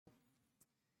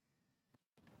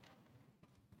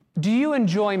Do you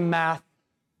enjoy math?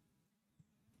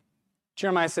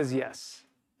 Jeremiah says yes.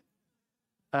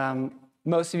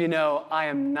 Most of you know I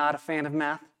am not a fan of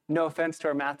math. No offense to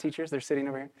our math teachers. They're sitting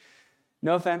over here.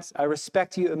 No offense. I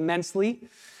respect you immensely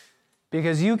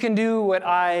because you can do what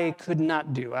I could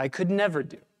not do. I could never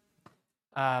do.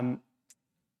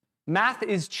 Math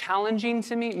is challenging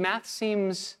to me. Math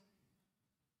seems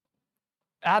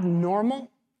abnormal.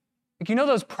 Like, you know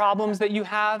those problems that you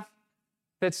have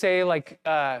that say, like,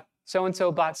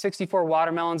 so-and-so bought 64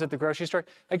 watermelons at the grocery store?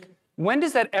 Like, when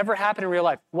does that ever happen in real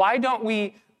life? Why don't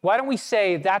we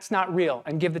say that's not real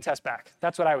and give the test back?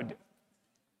 That's what I would do.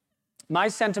 My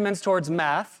sentiments towards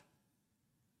math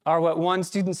are what one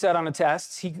student said on a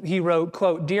test. He wrote,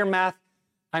 quote, "Dear math,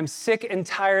 I'm sick and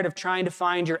tired of trying to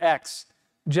find your ex.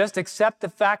 Just accept the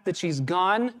fact that she's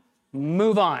gone,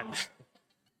 move on."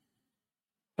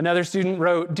 Another student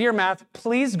wrote, "Dear math,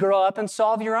 please grow up and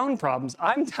solve your own problems.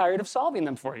 I'm tired of solving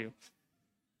them for you."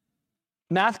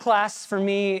 Math class for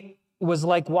me was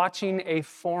like watching a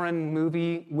foreign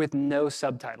movie with no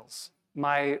subtitles.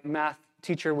 My math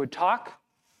teacher would talk,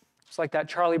 just like that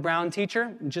Charlie Brown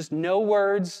teacher, just no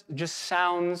words, just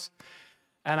sounds,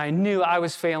 and I knew I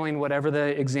was failing whatever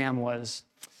the exam was.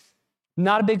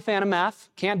 Not a big fan of math,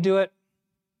 can't do it,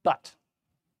 but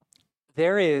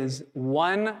there is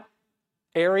one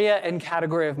area and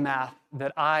category of math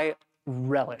that I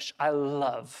relish, I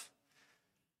love,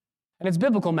 and it's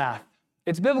biblical math.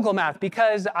 It's biblical math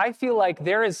because I feel like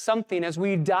there is something as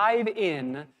we dive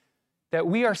in that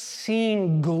we are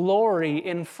seeing glory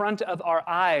in front of our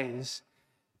eyes,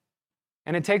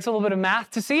 and it takes a little bit of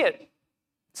math to see it.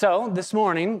 So this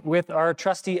morning, with our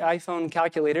trusty iPhone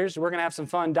calculators, we're going to have some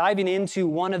fun diving into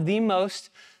one of the most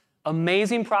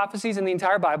amazing prophecies in the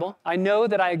entire Bible. I know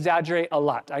that I exaggerate a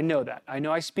lot. I know that. I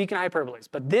know I speak in hyperboles,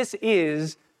 but this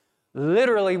is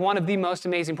literally one of the most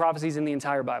amazing prophecies in the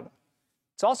entire Bible.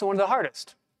 It's also one of the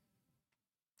hardest.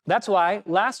 That's why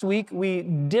last week we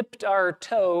dipped our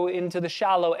toe into the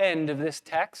shallow end of this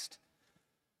text,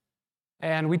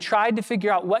 and we tried to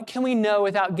figure out what can we know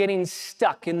without getting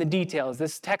stuck in the details.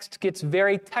 This text gets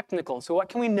very technical, so what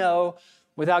can we know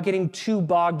without getting too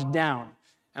bogged down?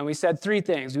 And we said three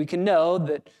things. We can know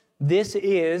that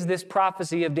this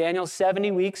prophecy of Daniel's 70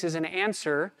 weeks is an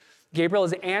answer. Gabriel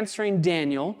is answering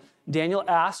Daniel. Daniel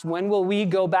asked, when will we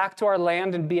go back to our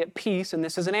land and be at peace? And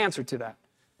this is an answer to that.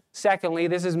 Secondly,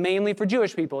 this is mainly for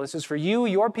Jewish people. This is for you,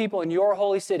 your people, and your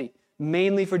holy city.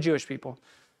 Mainly for Jewish people.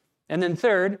 And then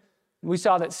third, we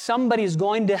saw that somebody is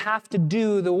going to have to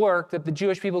do the work that the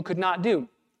Jewish people could not do.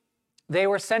 They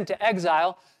were sent to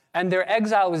exile, and their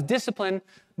exile was discipline,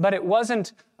 but it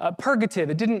wasn't purgative.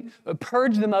 It didn't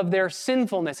purge them of their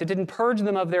sinfulness. It didn't purge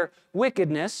them of their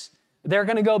wickedness. They're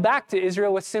going to go back to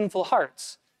Israel with sinful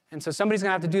hearts. And so somebody's going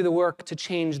to have to do the work to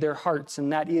change their hearts,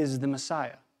 and that is the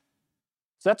Messiah.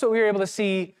 So that's what we were able to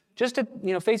see just at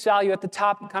face value at the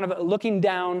top, kind of looking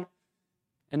down,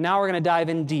 and now we're going to dive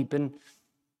in deep. And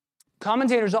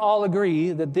commentators all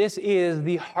agree that this is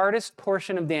the hardest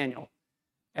portion of Daniel.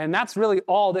 And that's really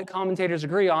all that commentators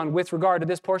agree on with regard to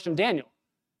this portion of Daniel.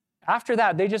 After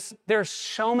that, there are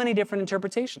so many different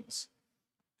interpretations.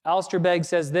 Alistair Begg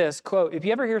says this, quote, "If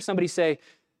you ever hear somebody say,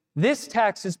 this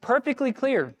text is perfectly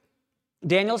clear,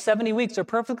 Daniel's 70 weeks are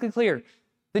perfectly clear,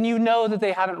 then you know that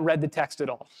they haven't read the text at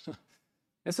all."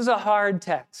 This is a hard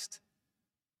text.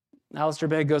 Alistair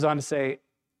Begg goes on to say,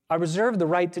 "I reserve the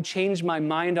right to change my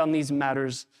mind on these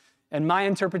matters and my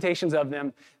interpretations of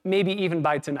them, maybe even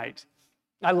by tonight."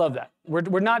 I love that.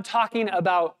 We're not talking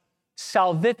about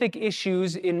salvific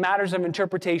issues in matters of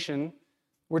interpretation.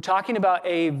 We're talking about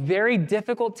a very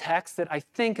difficult text that I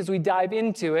think as we dive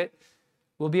into it,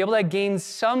 we'll be able to gain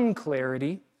some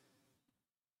clarity,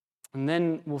 and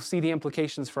then we'll see the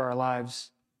implications for our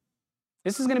lives.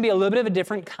 This is going to be a little bit of a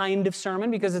different kind of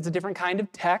sermon because it's a different kind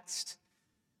of text.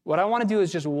 What I want to do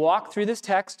is just walk through this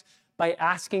text by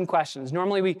asking questions.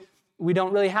 Normally, we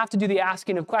don't really have to do the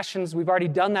asking of questions. We've already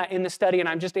done that in the study, and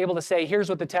I'm just able to say, here's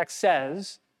what the text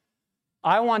says.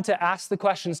 I want to ask the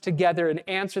questions together and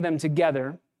answer them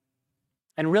together.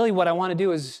 And really what I want to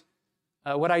do is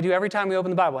what I do every time we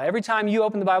open the Bible. Every time you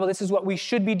open the Bible, this is what we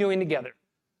should be doing together.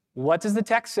 What does the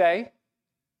text say?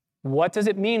 What does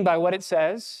it mean by what it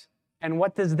says? And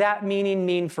what does that meaning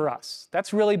mean for us?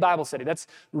 That's really Bible study. That's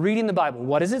reading the Bible.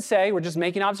 What does it say? We're just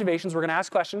making observations. We're going to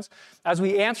ask questions. As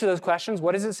we answer those questions,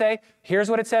 what does it say? Here's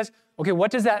what it says. Okay,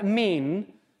 what does that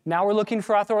mean? Now we're looking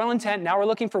for authorial intent. Now we're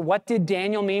looking for what did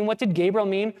Daniel mean? What did Gabriel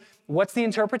mean? What's the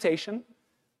interpretation?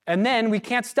 And then we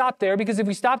can't stop there because if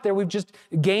we stop there, we've just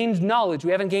gained knowledge.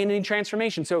 We haven't gained any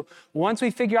transformation. So once we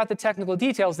figure out the technical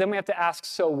details, then we have to ask,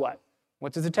 so what?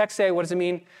 What does the text say? What does it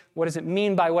mean? What does it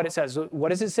mean by what it says? What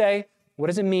does it say? What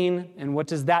does it mean? And what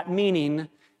does that meaning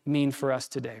mean for us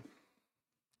today?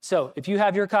 So if you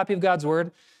have your copy of God's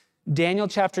word, Daniel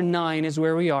chapter 9 is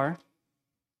where we are.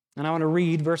 And I want to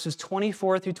read verses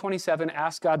 24 through 27,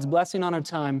 ask God's blessing on our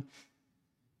time,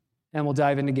 and we'll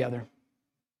dive in together.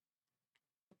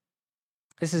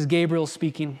 This is Gabriel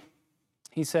speaking.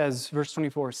 He says, verse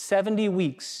 24, 70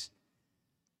 weeks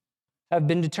have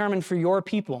been determined for your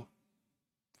people,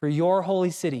 for your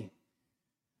holy city,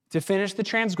 to finish the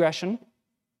transgression,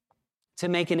 to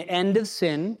make an end of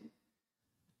sin,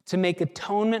 to make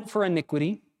atonement for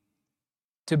iniquity,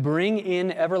 to bring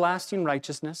in everlasting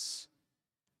righteousness,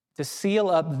 to seal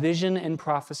up vision and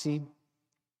prophecy,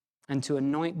 and to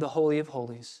anoint the Holy of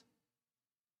Holies.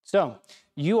 So,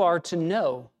 you are to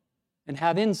know and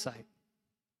have insight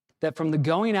that from the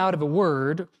going out of a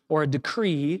word or a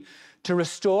decree to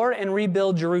restore and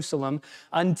rebuild Jerusalem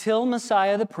until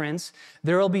Messiah the Prince,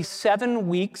 there will be 7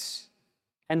 weeks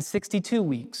and 62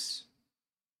 weeks.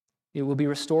 It will be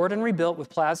restored and rebuilt with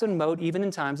plaza and moat even in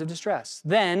times of distress.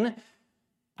 Then,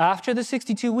 after the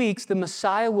 62 weeks, the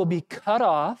Messiah will be cut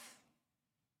off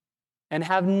and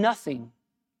have nothing.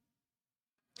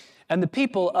 And the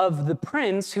people of the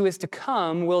Prince who is to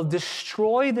come will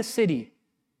destroy the city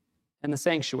and the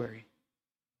sanctuary.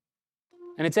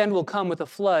 And its end will come with a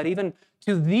flood. Even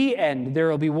to the end there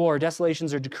will be war.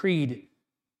 Desolations are decreed.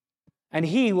 And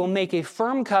he will make a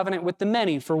firm covenant with the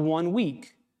many for 1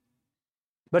 week.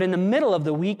 But in the middle of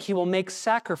the week he will make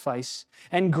sacrifice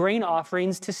and grain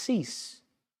offerings to cease.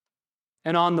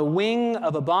 And on the wing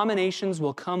of abominations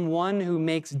will come one who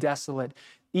makes desolate,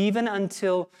 even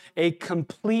until a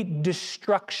complete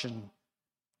destruction,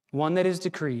 one that is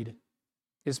decreed,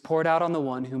 is poured out on the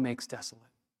one who makes desolate.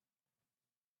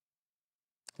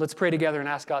 Let's pray together and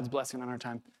ask God's blessing on our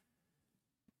time.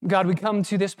 God, we come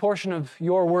to this portion of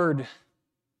your word.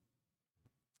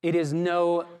 It is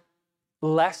no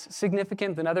less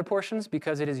significant than other portions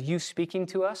because it is you speaking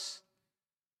to us.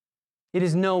 It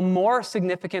is no more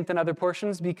significant than other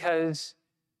portions because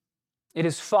it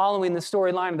is following the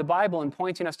storyline of the Bible and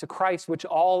pointing us to Christ, which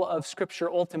all of Scripture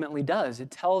ultimately does.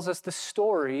 It tells us the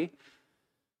story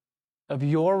of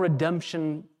your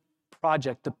redemption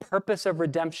project, the purpose of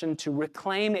redemption to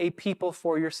reclaim a people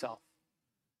for yourself.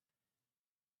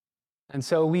 And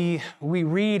so we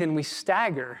read and we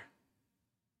stagger.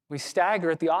 We stagger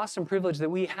at the awesome privilege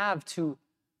that we have to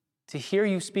hear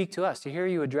you speak to us, to hear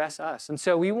you address us. And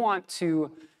so we want to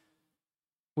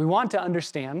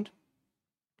understand,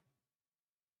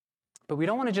 but we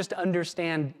don't want to just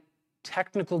understand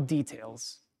technical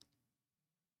details.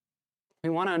 We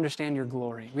want to understand your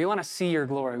glory. We want to see your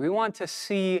glory. We want to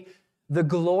see the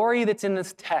glory that's in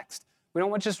this text. We don't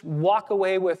want to just walk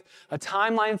away with a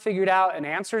timeline figured out and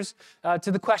answers to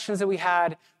the questions that we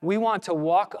had. We want to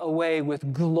walk away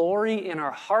with glory in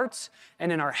our hearts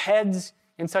and in our heads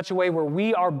in such a way where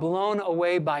we are blown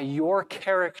away by your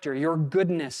character, your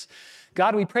goodness.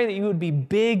 God, we pray that you would be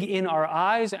big in our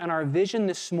eyes and our vision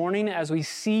this morning as we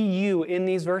see you in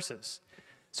these verses.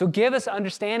 So give us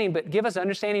understanding, but give us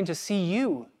understanding to see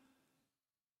you.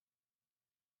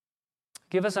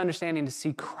 Give us understanding to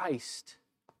see Christ.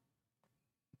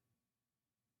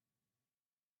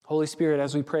 Holy Spirit,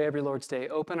 as we pray every Lord's Day,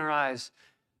 open our eyes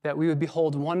that we would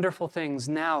behold wonderful things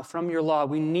now from your law.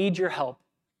 We need your help.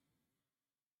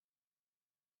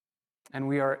 And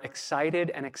we are excited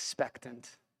and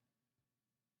expectant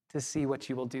to see what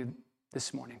you will do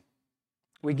this morning.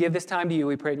 We give this time to you.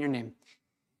 We pray in your name.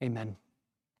 Amen.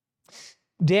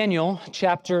 Daniel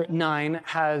chapter 9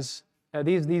 has,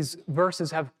 these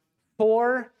verses have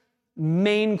 4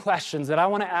 main questions that I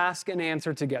want to ask and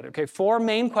answer together. Okay, 4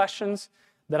 main questions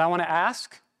that I want to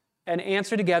ask and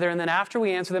answer together. And then after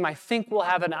we answer them, I think we'll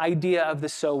have an idea of the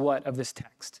so what of this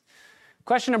text.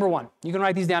 Question number 1. You can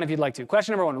write these down if you'd like to.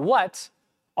 Question number 1. What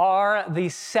are the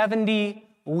 70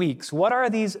 weeks? What are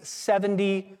these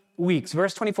 70 weeks?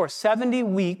 Verse 24. 70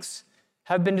 weeks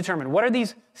have been determined. What are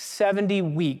these 70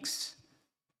 weeks?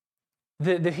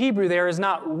 The Hebrew there is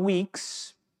not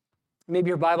weeks. Maybe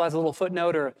your Bible has a little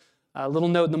footnote or a little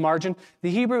note in the margin. The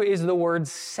Hebrew is the word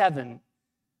 7.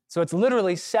 So it's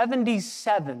literally 70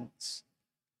 sevens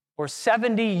or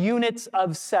 70 units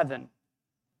of 7.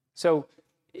 So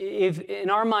if in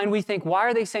our mind we think, why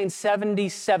are they saying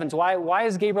 77s? Why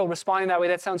is Gabriel responding that way?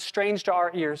 That sounds strange to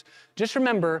our ears. Just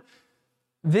remember,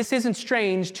 this isn't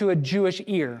strange to a Jewish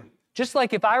ear. Just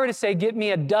like if I were to say, get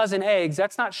me a dozen eggs,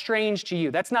 that's not strange to you.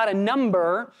 That's not a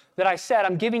number that I said.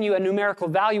 I'm giving you a numerical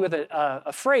value with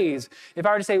a phrase. If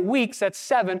I were to say weeks, that's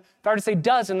 7. If I were to say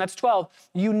dozen, that's 12.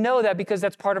 You know that because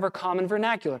that's part of our common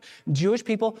vernacular. Jewish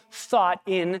people thought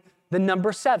in the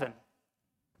number 7.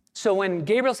 So when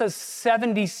Gabriel says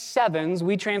 77s,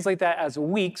 we translate that as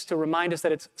weeks to remind us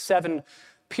that it's 7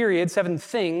 periods, 7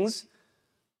 things.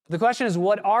 The question is,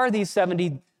 what are these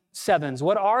 77s?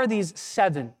 What are these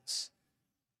 7s?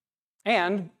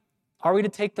 And are we to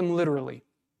take them literally?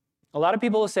 A lot of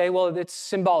people will say, well, it's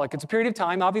symbolic. It's a period of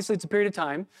time. Obviously, it's a period of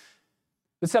time.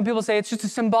 But some people say it's just a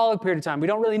symbolic period of time. We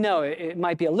don't really know. It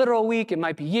might be a literal week. It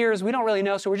might be years. We don't really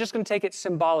know. So we're just going to take it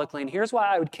symbolically. And here's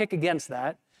why I would kick against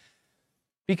that.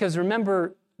 Because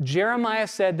remember, Jeremiah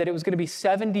said that it was going to be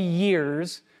 70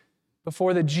 years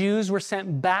before the Jews were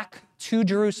sent back to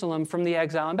Jerusalem from the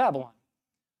exile in Babylon.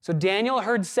 So Daniel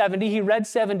heard 70. He read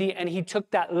 70, and he took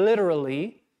that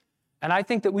literally. And I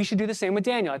think that we should do the same with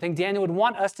Daniel. I think Daniel would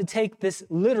want us to take this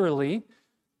literally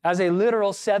as a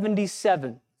literal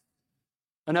 77.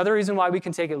 Another reason why we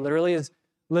can take it literally is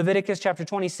Leviticus chapter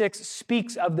 26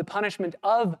 speaks of the punishment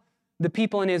of the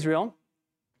people in Israel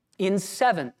in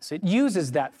 7s. It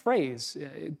uses that phrase.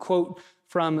 Quote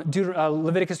from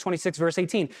Leviticus 26, verse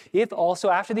 18. If also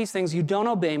after these things you don't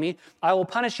obey me, I will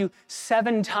punish you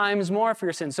 7 times more for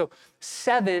your sins. So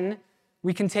 7,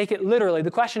 we can take it literally.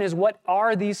 The question is, what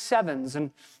are these 7s?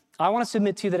 And I want to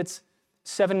submit to you that it's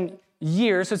 7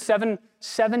 years. So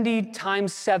 70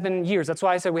 times 7 years. That's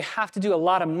why I said we have to do a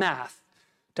lot of math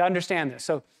to understand this.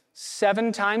 So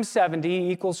 7 times 70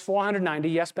 equals 490.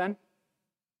 Yes, Ben?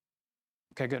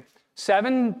 Okay, good.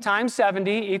 7 times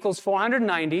 70 equals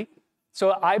 490.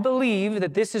 So I believe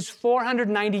that this is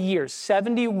 490 years,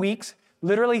 70 weeks,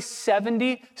 literally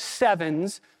 70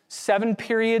 sevens, 7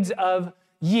 periods of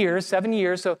years, 7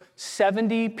 years, so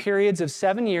 70 periods of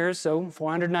 7 years, so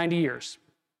 490 years.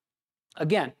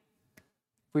 Again,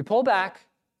 if we pull back,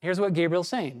 here's what Gabriel's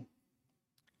saying.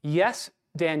 Yes,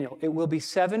 Daniel, it will be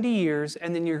 70 years,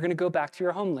 and then you're going to go back to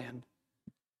your homeland.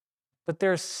 But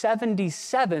there's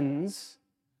 77s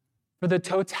for the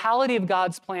totality of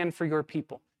God's plan for your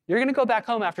people. You're going to go back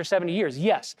home after 70 years,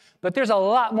 yes, but there's a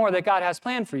lot more that God has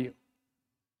planned for you.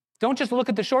 Don't just look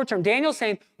at the short term. Daniel's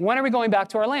saying, when are we going back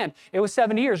to our land? It was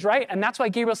 70 years, right? And that's why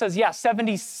Gabriel says, yeah,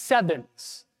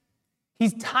 77s.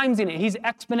 He's timesing it. He's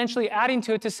exponentially adding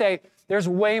to it to say, there's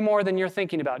way more than you're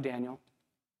thinking about, Daniel.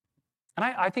 And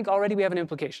I think already we have an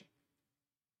implication.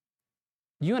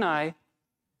 You and I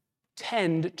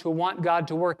tend to want God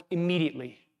to work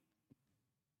immediately.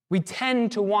 We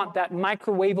tend to want that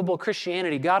microwavable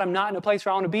Christianity. God, I'm not in a place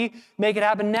where I want to be. Make it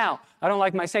happen now. I don't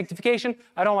like my sanctification.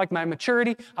 I don't like my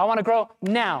maturity. I want to grow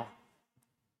now.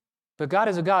 But God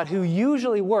is a God who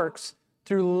usually works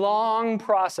through long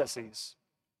processes.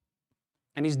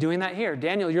 And he's doing that here.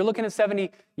 Daniel, you're looking at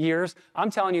 70 years. I'm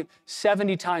telling you,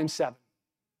 70 times 7.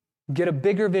 Get a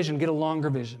bigger vision. Get a longer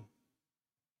vision.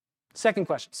 Second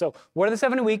question. So what are the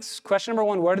 70 weeks? Question number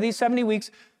 1, what are these 70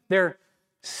 weeks? They're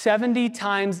 70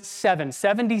 times 7,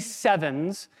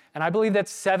 77s, and I believe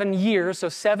that's 7 years, so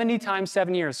 70 times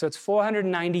 7 years, so it's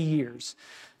 490 years.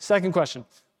 Second question,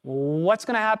 what's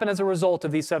going to happen as a result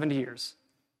of these 70 years?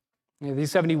 These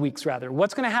 70 weeks, rather.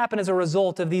 What's going to happen as a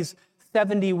result of these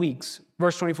 70 weeks?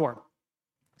 Verse 24.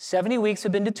 70 weeks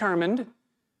have been determined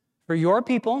for your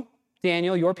people,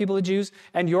 Daniel, your people, the Jews,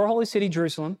 and your holy city,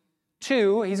 Jerusalem.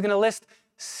 2, he's going to list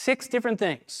 6 different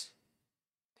things.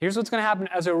 Here's what's going to happen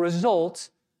as a result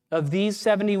of these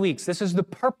 70 weeks. This is the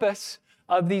purpose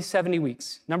of these 70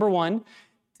 weeks. Number 1,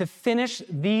 to finish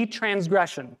the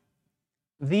transgression.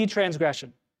 The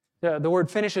transgression. The word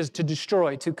finish is to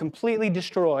destroy, to completely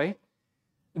destroy.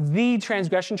 The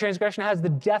transgression. Transgression has the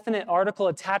definite article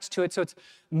attached to it, so it's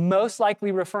most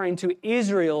likely referring to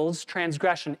Israel's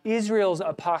transgression, Israel's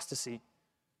apostasy.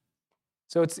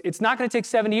 So it's not going to take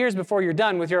 70 years before you're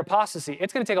done with your apostasy.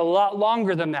 It's going to take a lot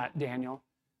longer than that, Daniel.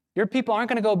 Your people aren't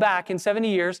going to go back in 70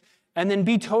 years and then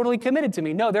be totally committed to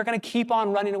me. No, they're going to keep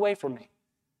on running away from me.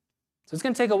 So it's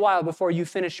going to take a while before you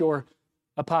finish your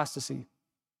apostasy.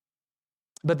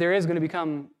 But there is going to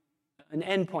become an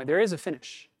end point. There is a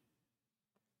finish.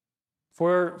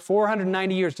 For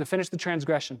 490 years to finish the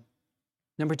transgression.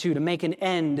 Number 2, to make an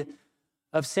end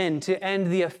of sin, to end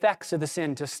the effects of the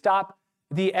sin, to stop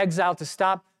the exile, to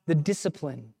stop the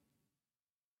discipline.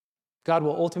 God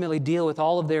will ultimately deal with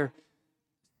all of their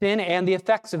sin and the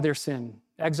effects of their sin.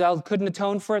 Exile couldn't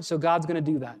atone for it, so God's going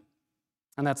to do that.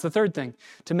 And that's the third thing,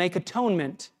 to make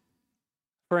atonement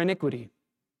for iniquity.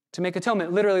 To make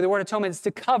atonement, literally the word atonement is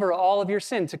to cover all of your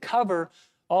sin, to cover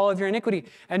all of your iniquity.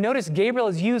 And notice Gabriel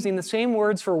is using the same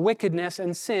words for wickedness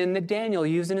and sin that Daniel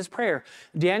used in his prayer.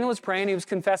 Daniel was praying, he was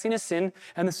confessing his sin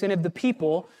and the sin of the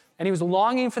people, and he was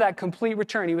longing for that complete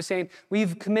return. He was saying,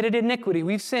 we've committed iniquity,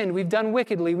 we've sinned, we've done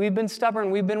wickedly, we've been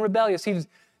stubborn, we've been rebellious. He was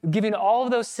giving all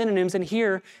of those synonyms, and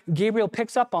here Gabriel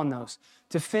picks up on those.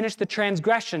 to finish the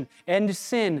transgression, end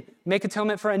sin, make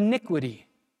atonement for iniquity.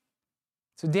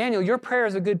 So Daniel, your prayer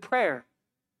is a good prayer,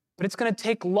 but it's going to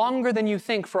take longer than you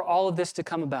think for all of this to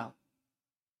come about.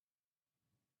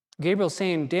 Gabriel's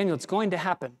saying, Daniel, it's going to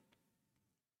happen,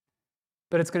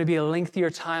 but it's going to be a lengthier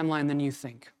timeline than you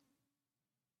think.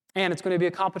 And it's going to be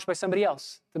accomplished by somebody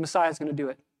else. The Messiah is going to do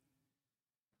it.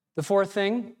 The fourth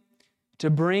thing, to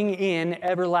bring in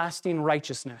everlasting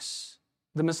righteousness.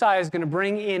 The Messiah is going to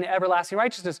bring in everlasting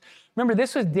righteousness. Remember,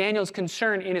 this was Daniel's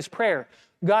concern in his prayer.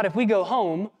 God, if we go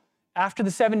home, after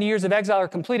the 70 years of exile are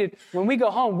completed, when we go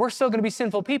home, we're still going to be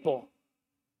sinful people.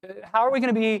 How are we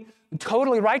going to be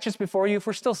totally righteous before you if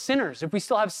we're still sinners? If we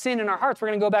still have sin in our hearts, we're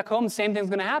going to go back home, the same thing's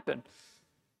going to happen.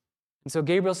 And so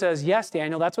Gabriel says, yes,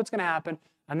 Daniel, that's what's going to happen.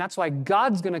 And that's why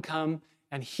God's going to come,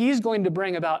 and he's going to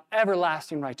bring about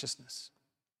everlasting righteousness.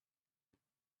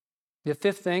 The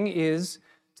fifth thing is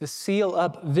to seal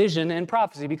up vision and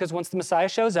prophecy, because once the Messiah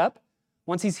shows up,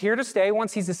 once he's here to stay,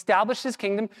 once he's established his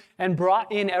kingdom and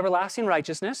brought in everlasting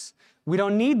righteousness, we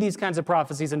don't need these kinds of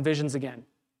prophecies and visions again.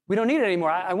 We don't need it anymore.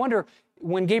 I wonder,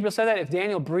 when Gabriel said that, if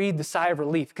Daniel breathed a sigh of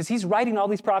relief, because he's writing all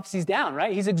these prophecies down,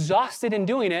 right? He's exhausted in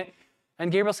doing it.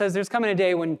 And Gabriel says, there's coming a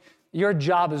day when your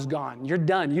job is gone. You're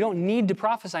done. You don't need to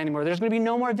prophesy anymore. There's going to be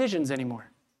no more visions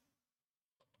anymore.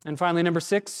 And finally, number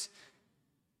 6,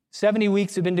 70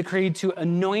 weeks have been decreed to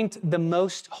anoint the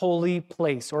most holy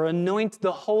place, or anoint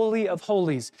the Holy of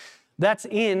Holies. That's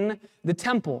in the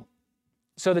temple.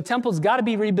 So the temple's got to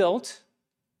be rebuilt,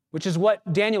 which is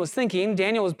what Daniel was thinking.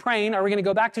 Daniel was praying, are we going to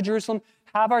go back to Jerusalem,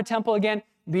 have our temple again,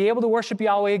 be able to worship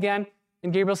Yahweh again?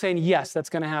 And Gabriel's saying, yes, that's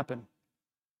going to happen.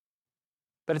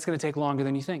 But it's going to take longer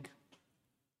than you think.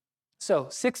 So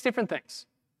 6 different things.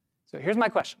 So here's my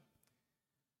question.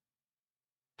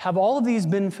 Have all of these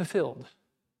been fulfilled?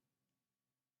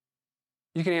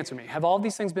 You can answer me. Have all of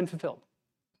these things been fulfilled?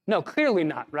 No, clearly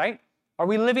not, right? Are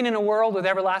we living in a world with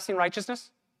everlasting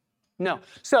righteousness? No.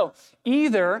 So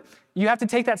either you have to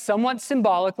take that somewhat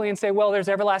symbolically and say, well, there's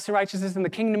everlasting righteousness in the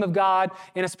kingdom of God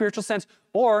in a spiritual sense,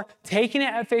 or taking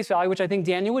it at face value, which I think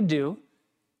Daniel would do,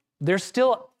 there's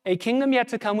still a kingdom yet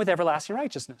to come with everlasting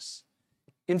righteousness.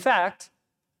 In fact,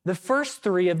 the first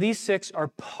 3 of these 6 are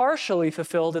partially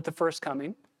fulfilled at the first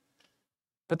coming,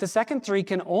 but the second 3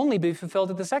 can only be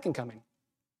fulfilled at the second coming.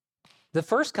 The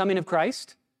first coming of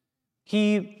Christ,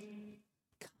 he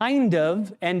kind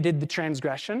of ended the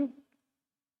transgression,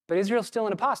 but Israel's still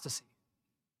in apostasy.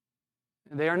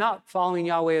 They are not following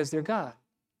Yahweh as their God.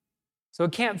 So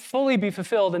it can't fully be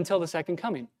fulfilled until the second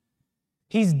coming.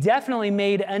 He's definitely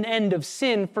made an end of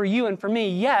sin for you and for me,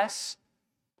 yes,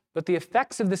 but the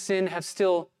effects of the sin have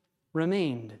still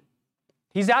remained.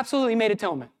 He's absolutely made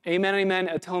atonement. Amen, amen,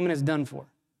 atonement is done for.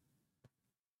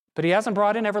 But he hasn't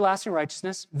brought in everlasting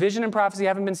righteousness. Vision and prophecy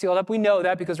haven't been sealed up. We know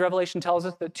that because Revelation tells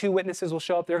us that 2 witnesses will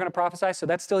show up. They're going to prophesy, so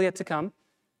that's still yet to come.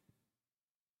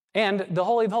 And the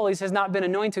Holy of Holies has not been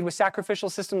anointed with sacrificial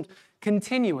systems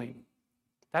continuing.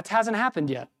 That hasn't happened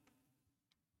yet.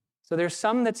 So there's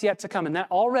some that's yet to come. And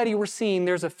that already we're seeing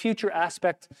there's a future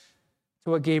aspect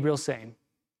to what Gabriel's saying.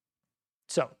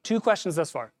 So 2 questions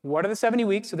thus far. What are the 70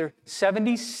 weeks? So they're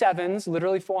 77s,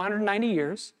 literally 490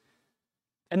 years.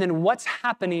 And then what's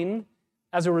happening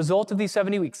as a result of these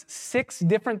 70 weeks? 6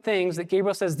 different things that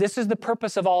Gabriel says, this is the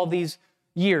purpose of all of these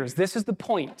years. This is the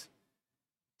point.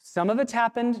 Some of it's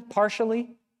happened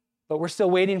partially, but we're still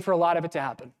waiting for a lot of it to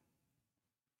happen.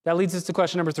 That leads us to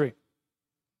question number 3.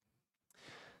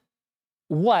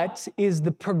 What is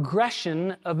the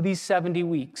progression of these 70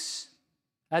 weeks?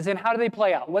 As in, how do they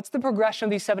play out? What's the progression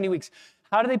of these 70 weeks?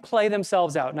 How do they play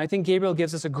themselves out? And I think Gabriel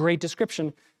gives us a great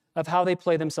description of how they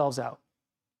play themselves out.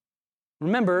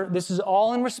 Remember, this is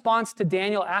all in response to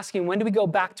Daniel asking, when do we go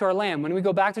back to our land? When do we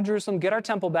go back to Jerusalem, get our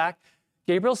temple back?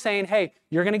 Gabriel's saying, hey,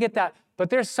 you're going to get that, but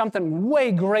there's something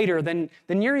way greater than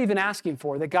you're even asking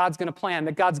for that God's going to plan,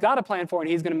 that God's got a plan for, and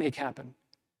he's going to make happen.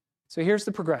 So here's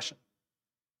the progression.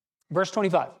 Verse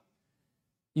 25.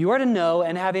 You are to know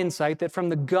and have insight that from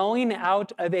the going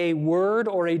out of a word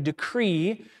or a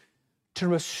decree to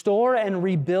restore and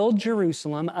rebuild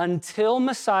Jerusalem until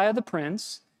Messiah the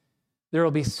Prince, there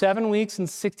will be 7 weeks and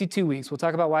 62 weeks. We'll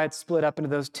talk about why it's split up into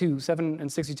those 2, 7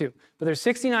 and 62. But there's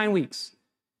 69 weeks.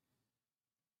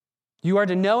 You are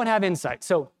to know and have insight.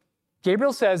 So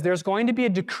Gabriel says there's going to be a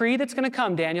decree that's going to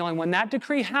come, Daniel, and when that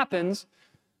decree happens,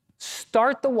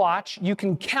 start the watch. You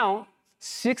can count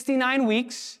 69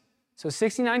 weeks. So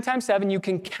 69 times 7, you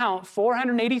can count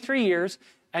 483 years,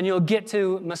 and you'll get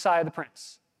to Messiah the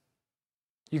Prince.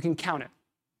 You can count it.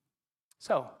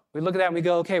 So we look at that and we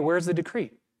go, okay, where's the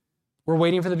decree? We're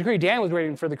waiting for the decree. Daniel was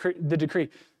waiting for the decree.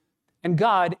 And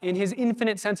God, in his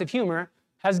infinite sense of humor,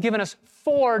 has given us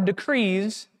 4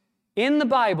 decrees in the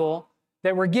Bible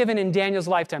that were given in Daniel's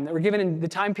lifetime, that were given in the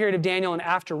time period of Daniel and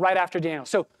right after Daniel.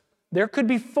 So there could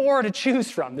be 4 to choose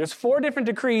from. There's 4 different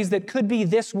decrees that could be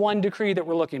this one decree that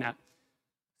we're looking at.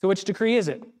 So which decree is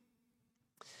it?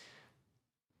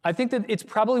 I think that it's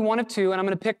probably one of 2, and I'm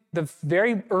going to pick the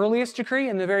very earliest decree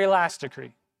and the very last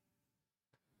decree.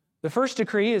 The first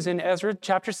decree is in Ezra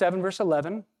chapter 7, verse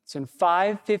 11. It's in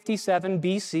 557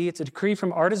 BC. It's a decree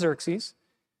from Artaxerxes.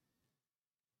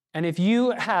 And if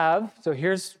you have, so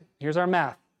here's our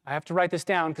math. I have to write this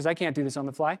down because I can't do this on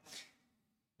the fly.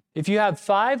 If you have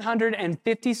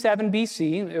 557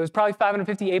 BC, it was probably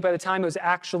 558 by the time it was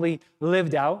actually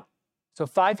lived out. So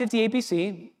 558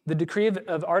 BC, the decree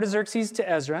of Artaxerxes to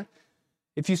Ezra.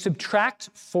 If you subtract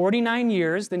 49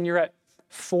 years, then you're at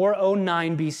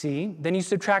 409 BC. Then you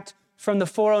subtract from the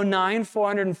 409,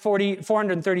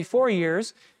 434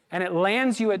 years, and it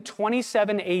lands you at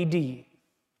 27 AD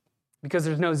because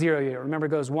there's no 0 year. Remember, it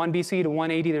goes 1 BC to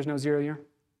 180, there's no 0 year.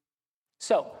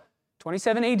 So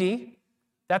 27 AD,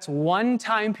 that's one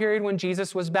time period when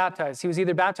Jesus was baptized. He was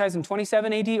either baptized in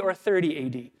 27 AD or 30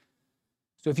 AD.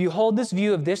 So if you hold this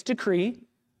view of this decree,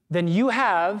 then you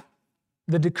have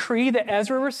the decree that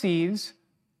Ezra receives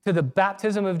to the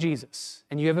baptism of Jesus.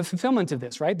 And you have a fulfillment of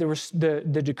this, right?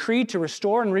 The decree to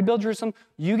restore and rebuild Jerusalem.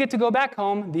 You get to go back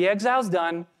home. The exile's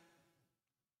done.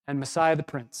 And Messiah the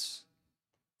Prince.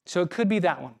 So it could be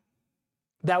that one.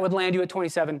 That would land you at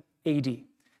 27 AD.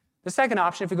 The second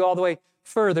option, if we go all the way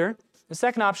further, the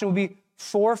second option would be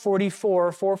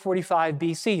 444, 445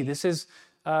 BC. This is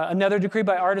another decree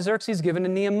by Artaxerxes given to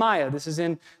Nehemiah. This is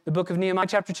in the book of Nehemiah,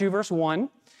 chapter 2, verse 1.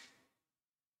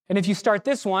 And if you start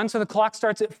this one, so the clock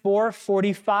starts at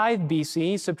 445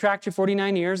 BC, subtract your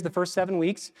 49 years, the first 7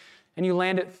 weeks, and you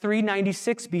land at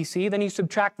 396 BC. Then you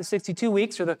subtract the 62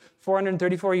 weeks, or the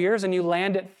 434 years, and you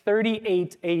land at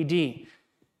 38 AD.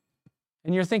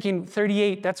 And you're thinking,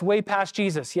 38, that's way past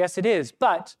Jesus. Yes, it is.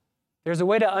 But there's a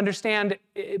way to understand,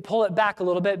 pull it back a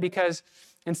little bit, because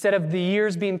instead of the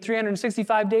years being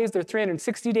 365 days, they're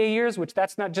 360-day years, which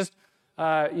that's not just,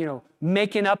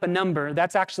 making up a number.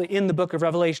 That's actually in the book of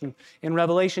Revelation. In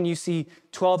Revelation, you see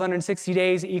 1,260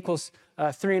 days equals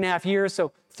 3.5 years.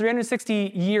 So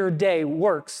 360-day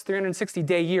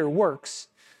year works.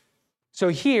 So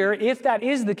here, if that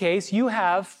is the case, you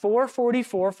have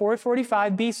 444,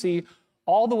 445 BC,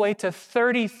 all the way to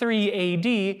 33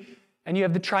 AD, and you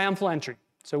have the triumphal entry.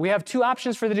 So we have 2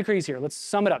 options for the decrees here. Let's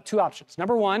sum it up. 2 options.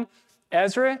 Number 1,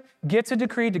 Ezra gets a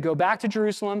decree to go back to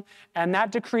Jerusalem, and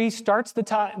that decree starts the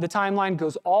timeline,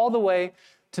 goes all the way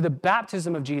to the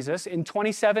baptism of Jesus in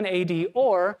 27 AD,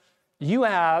 or you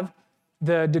have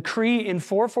the decree in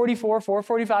 444,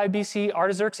 445 BC,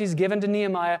 Artaxerxes given to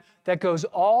Nehemiah, that goes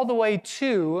all the way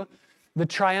to the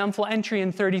triumphal entry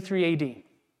in 33 AD.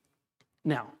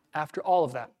 Now, after all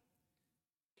of that,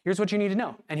 here's what you need to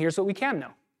know, and here's what we can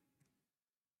know.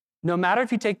 No matter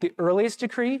if you take the earliest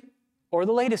decree or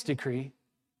the latest decree,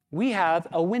 we have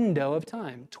a window of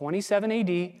time, 27 AD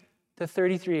to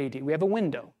 33 AD. We have a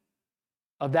window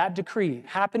of that decree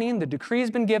happening. The decree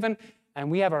has been given, and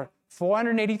we have our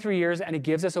 483 years, and it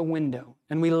gives us a window.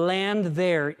 And we land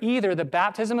there, either the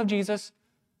baptism of Jesus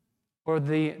or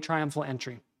the triumphal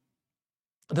entry.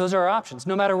 Those are our options,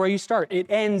 no matter where you start. It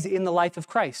ends in the life of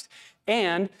Christ.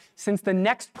 And since the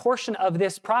next portion of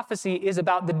this prophecy is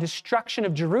about the destruction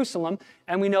of Jerusalem,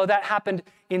 and we know that happened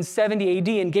in 70 AD,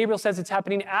 and Gabriel says it's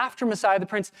happening after Messiah the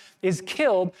Prince is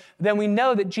killed, then we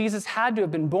know that Jesus had to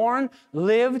have been born,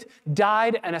 lived,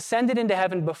 died, and ascended into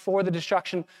heaven before the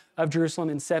destruction of Jerusalem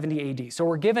in 70 AD. So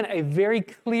we're given a very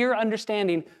clear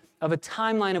understanding of a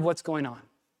timeline of what's going on.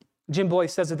 Jim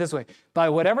Boyce says it this way: by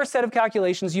whatever set of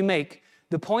calculations you make,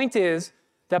 the point is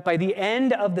that by the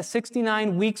end of the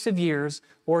 69 weeks of years,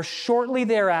 or shortly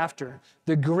thereafter,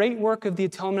 the great work of the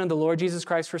atonement of the Lord Jesus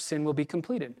Christ for sin will be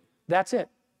completed. That's it.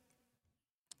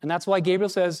 And that's why Gabriel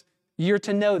says, you're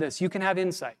to know this. You can have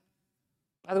insight.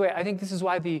 By the way, I think this is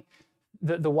why the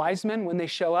wise men, when they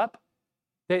show up,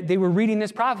 they were reading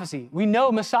this prophecy. We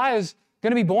know Messiah is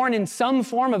going to be born in some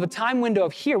form of a time window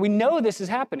of here. We know this is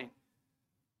happening.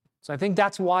 So I think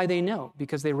that's why they know,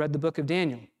 because they read the book of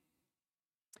Daniel.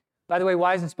 By the way,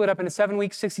 why is it split up into 7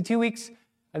 weeks, 62 weeks?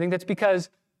 I think that's because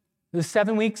the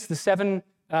 7 weeks, the 7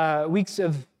 weeks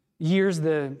of years,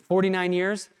 the 49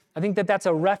 years, I think that's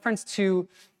a reference to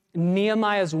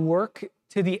Nehemiah's work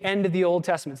to the end of the Old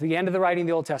Testament, to the end of the writing of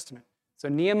the Old Testament. So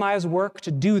Nehemiah's work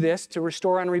to do this, to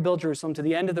restore and rebuild Jerusalem, to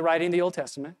the end of the writing of the Old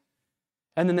Testament.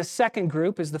 And then the second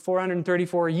group is the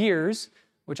 434 years,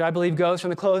 which I believe goes from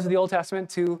the close of the Old Testament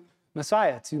to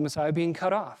Messiah being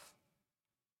cut off.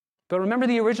 But remember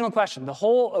the original question. The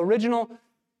whole original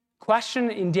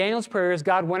question in Daniel's prayer is,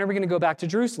 God, when are we going to go back to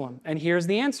Jerusalem? And here's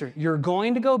the answer. You're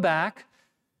going to go back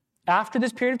after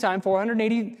this period of time,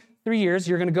 483 years,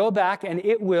 you're going to go back and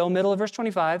it will, middle of verse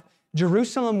 25,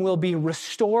 Jerusalem will be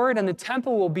restored and the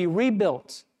temple will be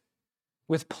rebuilt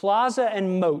with plaza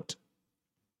and moat.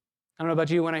 I don't know about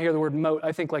you, when I hear the word moat,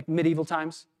 I think like medieval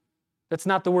times. That's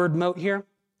not the word moat here.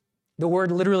 The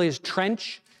word literally is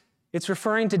trench. It's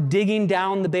referring to digging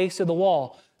down the base of the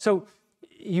wall. So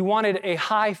you wanted a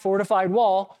high fortified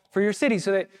wall for your city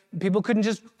so that people couldn't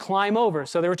just climb over.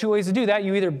 So there were two ways to do that.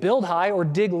 You either build high or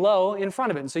dig low in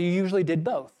front of it. And so you usually did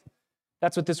both.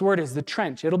 That's what this word is, the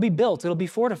trench. It'll be built. It'll be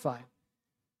fortified.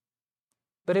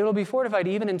 But it will be fortified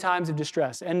even in times of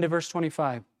distress. End of verse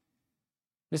 25.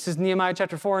 This is Nehemiah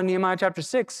chapter 4 and Nehemiah chapter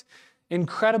 6.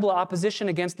 Incredible opposition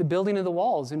against the building of the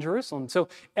walls in Jerusalem. So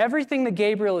everything that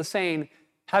Gabriel is saying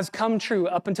has come true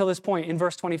up until this point in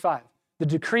verse 25. The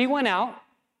decree went out.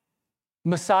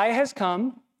 Messiah has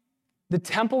come. The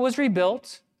temple was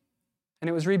rebuilt. And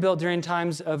it was rebuilt during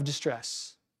times of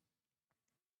distress.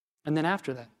 And then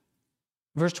after that,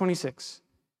 verse 26.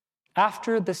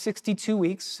 After the 62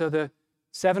 weeks, so the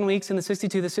 7 weeks and the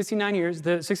 62, the 69 years,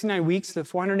 the 69 weeks, the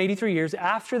 483 years,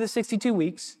 after the 62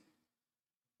 weeks,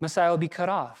 Messiah will be cut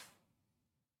off.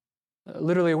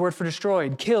 Literally a word for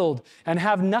destroyed, killed, and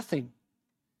have nothing.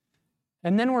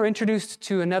 And then we're introduced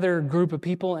to another group of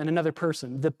people and another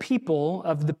person. The people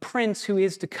of the prince who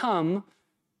is to come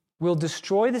will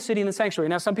destroy the city and the sanctuary.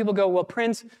 Now, some people go, well,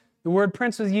 prince, the word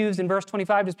prince was used in verse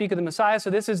 25 to speak of the Messiah, so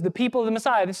this is the people of the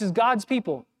Messiah. This is God's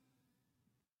people.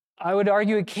 I would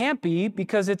argue it can't be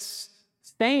because it's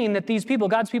saying that these people,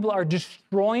 God's people, are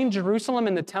destroying Jerusalem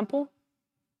and the temple.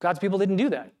 God's people didn't do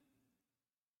that.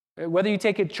 Whether you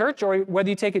take it church or whether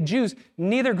you take it Jews,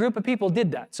 neither group of people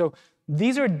did that. So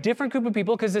these are a different group of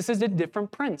people because this is a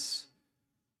different prince.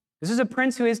 This is a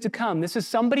prince who is to come. This is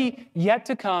somebody yet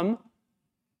to come.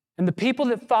 And the people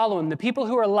that follow him, the people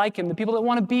who are like him, the people that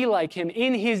want to be like him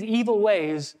in his evil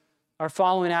ways are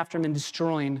following after him and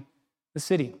destroying the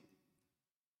city.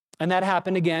 And that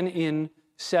happened again in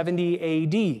 70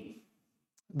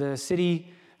 AD. The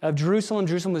city of Jerusalem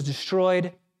was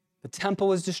destroyed. The temple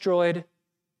was destroyed.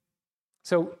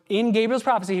 So in Gabriel's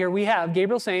prophecy here, we have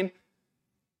Gabriel saying,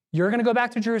 you're going to go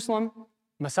back to Jerusalem.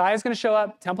 Messiah's going to show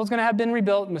up. Temple's going to have been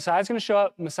rebuilt. Messiah's going to show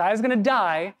up. Messiah's going to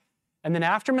die. And then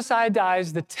after Messiah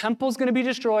dies, the temple's going to be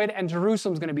destroyed and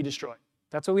Jerusalem's going to be destroyed.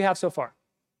 That's what we have so far.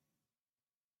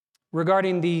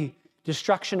 Regarding the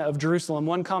destruction of Jerusalem,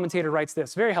 one commentator writes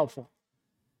this, very helpful.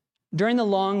 During the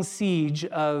long siege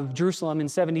of Jerusalem in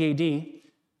 70 AD,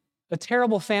 a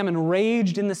terrible famine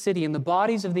raged in the city and the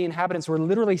bodies of the inhabitants were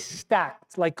literally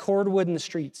stacked like cordwood in the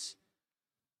streets.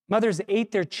 Mothers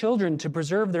ate their children to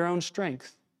preserve their own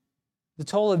strength. The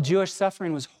toll of Jewish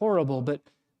suffering was horrible, but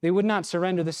they would not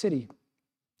surrender the city.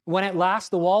 When at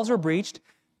last the walls were breached,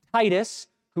 Titus,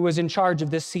 who was in charge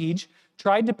of this siege,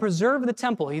 tried to preserve the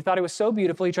temple. He thought it was so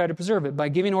beautiful, he tried to preserve it by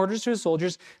giving orders to his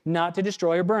soldiers not to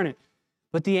destroy or burn it.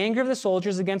 But the anger of the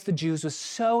soldiers against the Jews was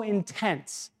so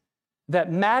intense that,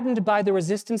 maddened by the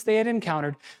resistance they had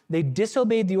encountered, they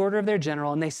disobeyed the order of their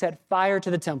general and they set fire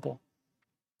to the temple.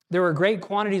 There were great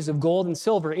quantities of gold and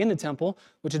silver in the temple,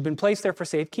 which had been placed there for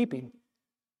safekeeping.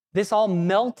 This all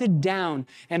melted down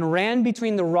and ran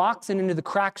between the rocks and into the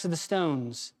cracks of the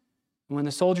stones. And when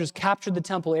the soldiers captured the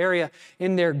temple area,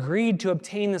 in their greed to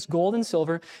obtain this gold and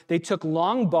silver, they took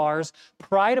long bars,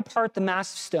 pried apart the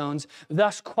massive stones.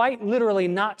 Thus, quite literally,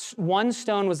 not one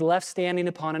stone was left standing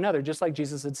upon another, just like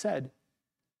Jesus had said.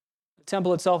 The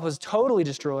temple itself was totally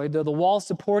destroyed, though the wall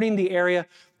supporting the area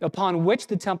upon which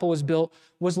the temple was built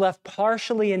was left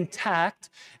partially intact,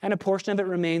 and a portion of it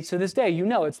remains to this day. You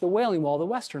know, it's the Wailing Wall, the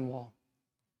Western Wall.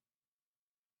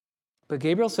 But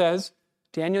Gabriel says,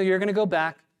 Daniel, you're going to go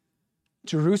back.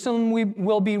 Jerusalem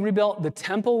will be rebuilt. The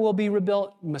temple will be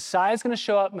rebuilt. Messiah is going to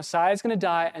show up. Messiah is going to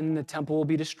die, and the temple will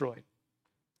be destroyed.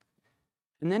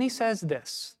 And then he says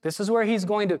this. This is where he's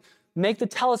going to make the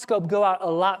telescope go out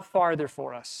a lot farther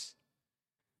for us.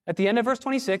 At the end of verse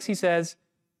 26, he says,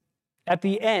 at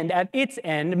its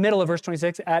end, middle of verse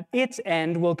 26, at its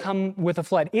end will come with a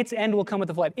flood. Its end will come with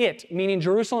a flood. It, meaning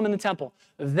Jerusalem and the temple.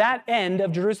 That end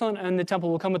of Jerusalem and the temple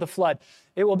will come with a flood.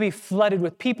 It will be flooded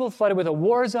with people, flooded with a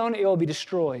war zone. It will be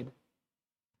destroyed.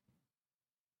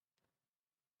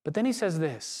 But then he says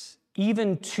this,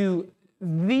 even to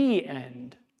the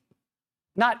end.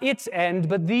 Not its end,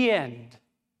 but the end.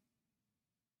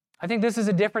 I think this is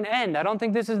a different end. I don't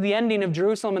think this is the ending of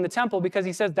Jerusalem and the temple because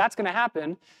he says that's going to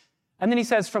happen. And then he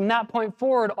says from that point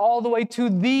forward all the way to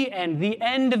the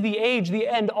end of the age, the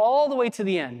end, all the way to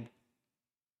the end.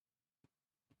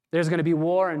 There's going to be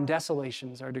war and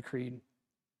desolations are decreed.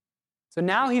 So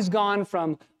now he's gone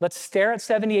from, let's stare at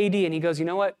 70 AD, and he goes, you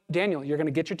know what, Daniel, you're going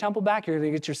to get your temple back, you're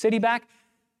going to get your city back,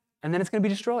 and then it's going to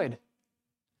be destroyed.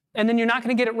 And then you're not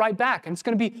going to get it right back, and it's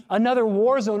going to be another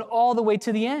war zone all the way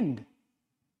to the end.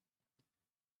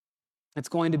 It's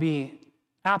going to be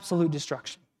absolute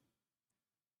destruction.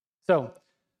 So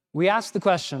we ask the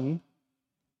question,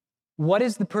 what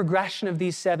is the progression of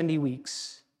these 70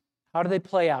 weeks? How do they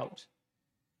play out?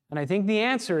 And I think the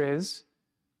answer is,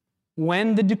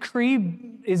 when the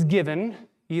decree is given,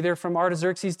 either from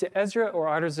Artaxerxes to Ezra or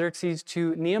Artaxerxes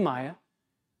to Nehemiah,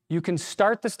 you can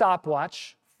start the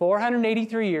stopwatch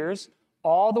 483 years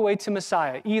all the way to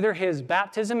Messiah, either his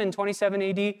baptism in 27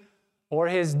 AD or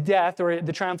his death or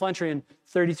the triumphal entry in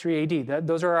 33 AD.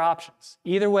 Those are our options.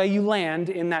 Either way you land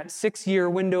in that 6-year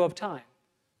window of time.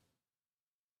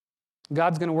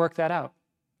 God's going to work that out.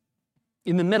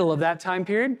 In the middle of that time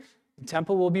period, the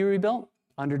temple will be rebuilt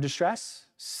under distress.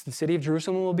 The city of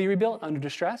Jerusalem will be rebuilt under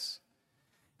distress.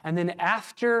 And then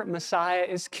after Messiah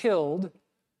is killed,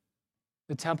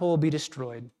 the temple will be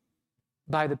destroyed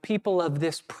by the people of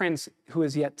this prince who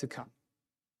is yet to come.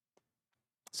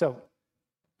 So,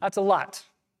 that's a lot.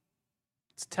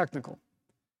 It's technical.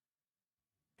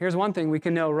 Here's one thing we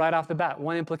can know right off the bat,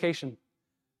 one implication.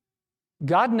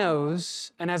 God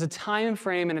knows and has a time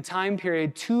frame and a time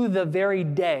period to the very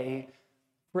day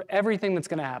for everything that's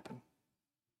going to happen.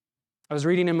 I was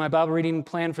reading in my Bible reading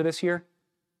plan for this year,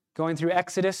 going through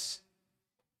Exodus.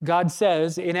 God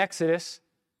says in Exodus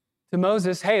to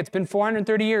Moses, hey, it's been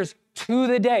 430 years to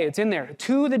the day. It's in there,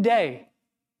 to the day.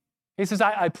 He says,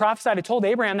 I prophesied, I told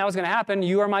Abraham that was going to happen.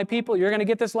 You are my people. You're going to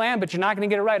get this land, but you're not going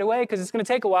to get it right away because it's going to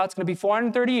take a while. It's going to be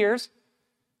 430 years.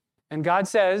 And God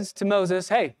says to Moses,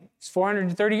 hey, it's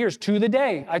 430 years to the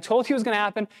day. I told you it was going to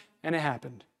happen, and it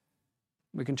happened.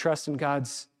 We can trust in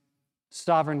God's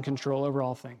sovereign control over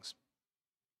all things.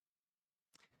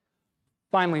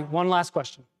 Finally, one last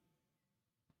question.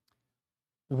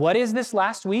 What is this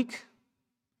last week?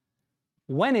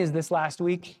 When is this last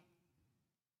week?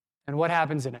 And what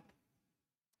happens in it?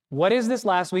 What is this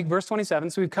last week? Verse 27.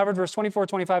 So we've covered verse 24,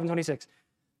 25, and 26.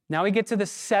 Now we get to the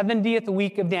 70th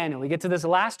week of Daniel. We get to this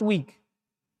last week.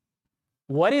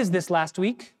 What is this last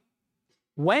week?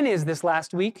 When is this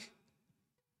last week?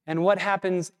 And what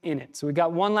happens in it? So we've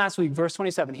got one last week, verse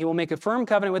 27. He will make a firm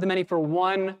covenant with the many for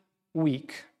 1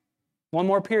 week. One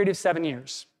more period of 7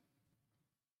 years.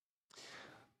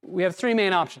 We have three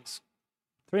main options.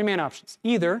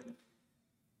 Either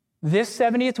this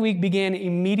 70th week began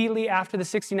immediately after the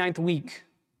 69th week,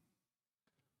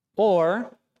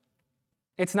 or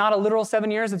it's not a literal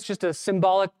 7 years, it's just a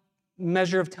symbolic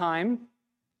measure of time,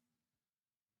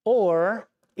 or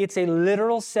it's a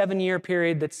literal 7-year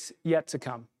period that's yet to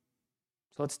come.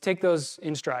 So let's take those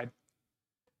in stride.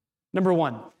 Number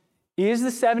one, is the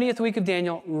 70th week of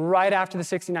Daniel right after the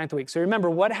 69th week? So remember,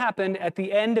 what happened at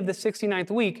the end of the 69th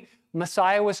week?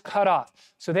 Messiah was cut off.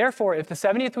 So therefore, if the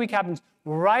 70th week happens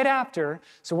right after,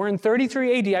 so we're in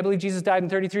 33 AD. I believe Jesus died in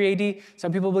 33 AD.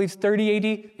 Some people believe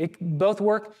 30 AD. Both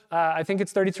work. I think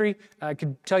it's 33. I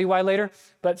could tell you why later.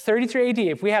 But 33 AD,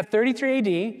 if we have 33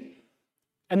 AD,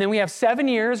 and then we have 7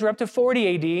 years, we're up to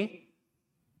 40 AD,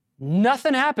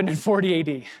 nothing happened in 40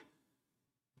 AD.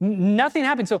 Nothing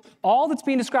happened. So all that's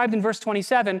being described in verse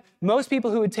 27, most people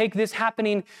who would take this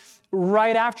happening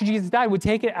right after Jesus died would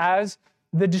take it as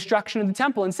the destruction of the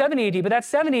temple in 70 AD, but that's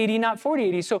 70 AD, not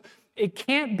 40 AD. So it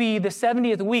can't be the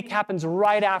 70th week happens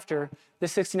right after the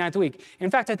 69th week. In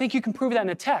fact, I think you can prove that in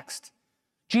the text.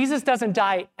 Jesus doesn't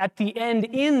die at the end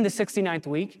in the 69th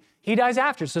week. He dies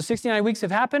after. So 69 weeks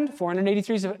have happened,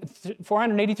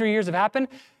 483 years have happened,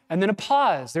 and then a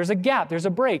pause. There's a gap. There's a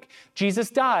break.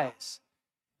 Jesus dies.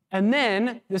 And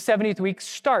then the 70th week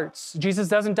starts. Jesus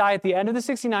doesn't die at the end of the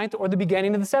 69th or the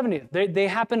beginning of the 70th. They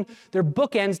happen, they're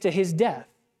bookends to his death.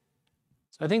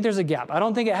 So I think there's a gap. I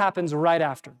don't think it happens right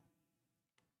after.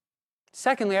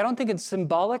 Secondly, I don't think it's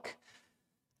symbolic.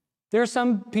 There are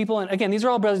some people, and again, these are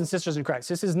all brothers and sisters in Christ.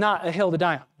 This is not a hill to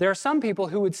die on. There are some people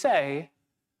who would say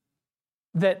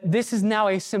that this is now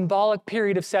a symbolic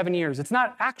period of 7 years. It's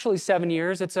not actually 7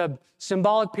 years. It's a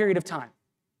symbolic period of time.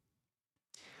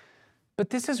 But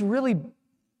this is really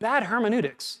bad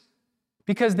hermeneutics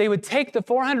because they would take the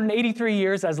 483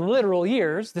 years as literal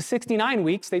years, the 69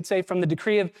 weeks, they'd say from the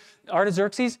decree of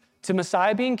Artaxerxes to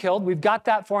Messiah being killed, we've got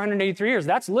that 483 years,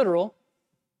 that's literal.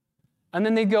 And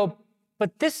then they'd go,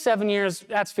 but this 7 years,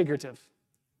 that's figurative.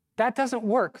 That doesn't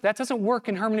work. That doesn't work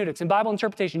in hermeneutics, in Bible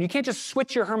interpretation. You can't just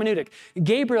switch your hermeneutic.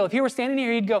 Gabriel, if he were standing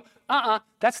here, he'd go,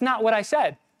 that's not what I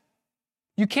said.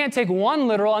 You can't take one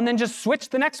literal and then just switch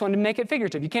the next one to make it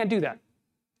figurative. You can't do that.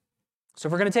 So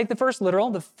if we're going to take the first literal,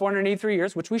 the 483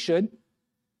 years, which we should,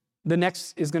 the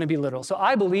next is going to be literal. So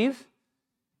I believe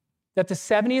that the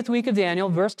 70th week of Daniel,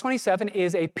 verse 27,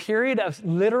 is a period of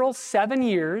literal 7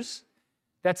 years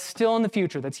that's still in the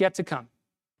future, that's yet to come.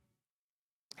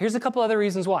 Here's a couple other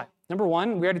reasons why. Number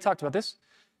one, we already talked about this.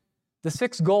 The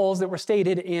 6 goals that were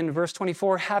stated in verse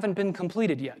 24 haven't been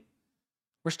completed yet.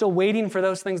 We're still waiting for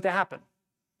those things to happen.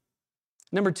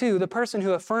 Number two, the person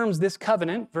who affirms this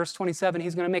covenant, verse 27,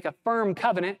 he's going to make a firm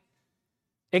covenant.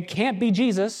 It can't be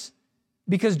Jesus,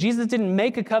 because Jesus didn't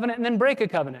make a covenant and then break a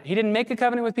covenant. He didn't make a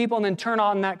covenant with people and then turn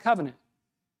on that covenant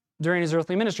during his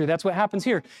earthly ministry. That's what happens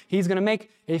here. He's going to make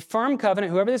a firm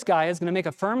covenant, whoever this guy is, going to make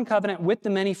a firm covenant with the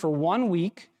many for 1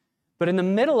 week, but in the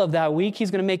middle of that week, he's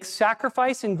going to make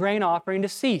sacrifice and grain offering to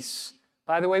cease.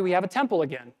 By the way, we have a temple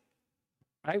again.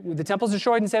 Right? The temple's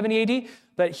destroyed in 70 AD,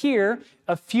 but here,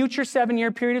 a future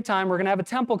 7-year period of time, we're going to have a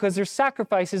temple because there's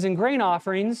sacrifices and grain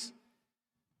offerings.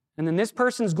 And then this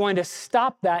person's going to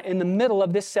stop that in the middle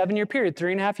of this 7-year period,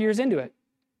 3.5 years into it.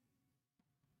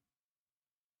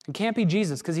 It can't be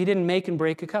Jesus because he didn't make and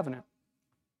break a covenant.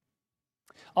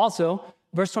 Also,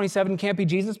 verse 27 can't be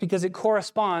Jesus because it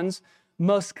corresponds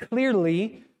most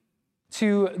clearly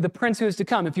to the prince who is to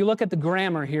come. If you look at the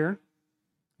grammar here,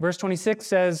 verse 26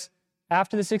 says,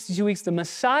 after the 62 weeks, the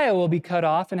Messiah will be cut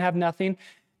off and have nothing,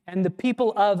 and the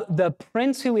people of the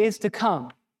prince who is to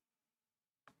come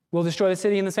will destroy the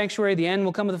city and the sanctuary. The end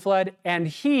will come with the flood, and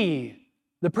he,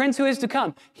 the prince who is to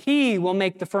come, he will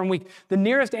make the firm weak. The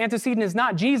nearest antecedent is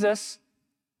not Jesus.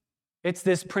 It's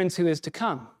this prince who is to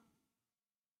come.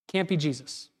 Can't be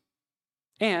Jesus.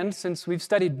 And since we've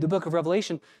studied the book of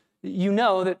Revelation, you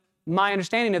know that my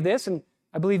understanding of this, and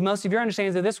I believe most of your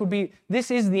understandings of this would be,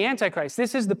 this is the Antichrist.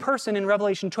 This is the person in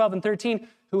Revelation 12 and 13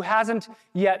 who hasn't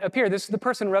yet appeared. This is the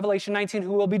person in Revelation 19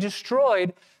 who will be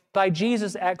destroyed by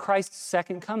Jesus at Christ's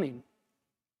second coming.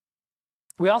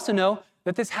 We also know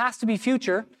that this has to be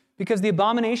future because the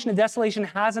abomination of desolation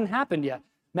hasn't happened yet.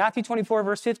 Matthew 24,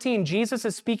 verse 15, Jesus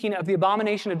is speaking of the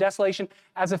abomination of desolation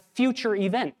as a future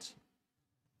event.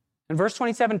 And verse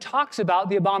 27 talks about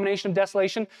the abomination of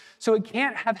desolation, so it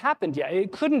can't have happened yet.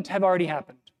 It couldn't have already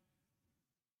happened.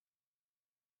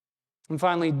 And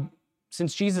finally,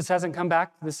 since Jesus hasn't come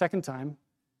back the second time,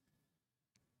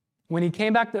 when he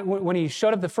came back, when he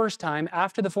showed up the first time,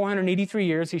 after the 483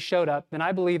 years, he showed up. And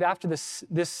I believe after this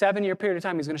 7-year period of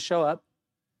time, he's going to show up.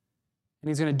 And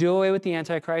he's going to do away with the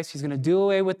Antichrist. He's going to do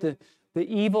away with the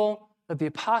evil of the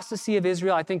apostasy of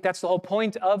Israel. I think that's the whole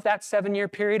point of that 7-year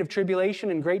period of tribulation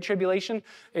and great tribulation.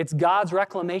 It's God's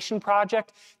reclamation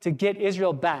project to get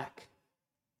Israel back.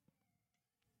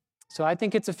 So I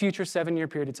think it's a future 7-year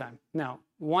period of time. Now,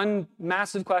 one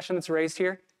massive question that's raised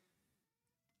here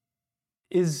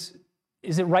is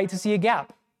it right to see a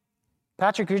gap?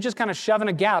 Patrick, you're just kind of shoving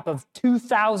a gap of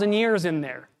 2,000 years in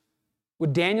there.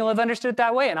 Would Daniel have understood it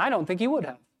that way? And I don't think he would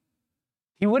have.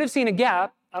 He would have seen a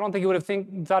gap. I don't think he would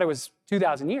have thought it was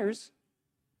 2,000 years.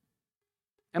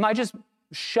 Am I just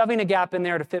shoving a gap in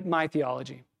there to fit my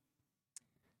theology?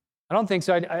 I don't think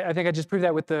so. I think I just proved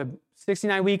that with the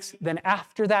 69 weeks. Then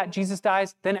after that, Jesus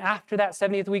dies. Then after that,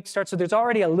 70th week starts. So there's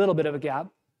already a little bit of a gap.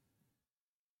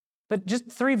 But just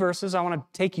 3 verses I want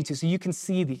to take you to so you can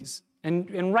see these.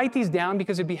 And write these down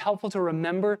because it'd be helpful to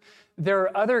remember there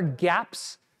are other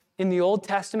gaps in the Old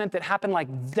Testament that happen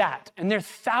like that. And there are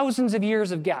thousands of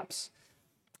years of gaps.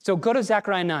 So go to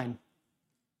Zechariah 9.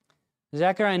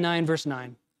 Zechariah 9, verse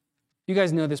 9. You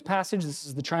guys know this passage. This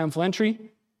is the triumphal entry.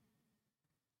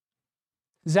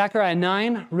 Zechariah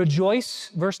 9,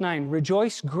 rejoice, verse 9,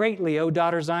 rejoice greatly, O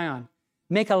daughter Zion.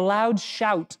 Make a loud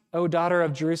shout, O daughter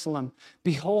of Jerusalem.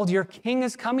 Behold, your king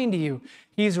is coming to you.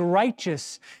 He's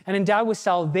righteous and endowed with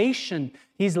salvation.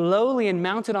 He's lowly and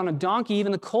mounted on a donkey,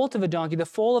 even the colt of a donkey, the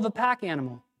foal of a pack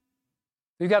animal.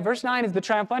 We've got verse 9 is the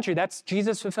triumphal entry. That's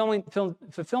Jesus'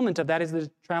 fulfillment of that is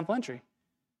the triumphal entry.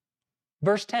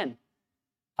 Verse 10,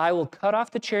 I will cut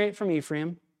off the chariot from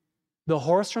Ephraim, the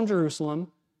horse from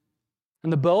Jerusalem,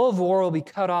 and the bow of war will be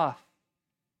cut off.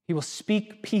 He will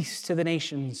speak peace to the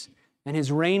nations, and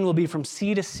his reign will be from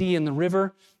sea to sea and the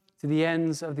river to the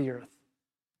ends of the earth.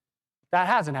 That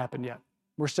hasn't happened yet.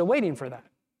 We're still waiting for that.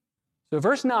 So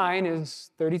verse 9 is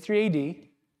 33 AD.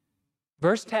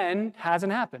 Verse 10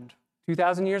 hasn't happened.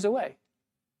 2,000 years away.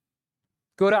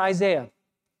 Go to Isaiah.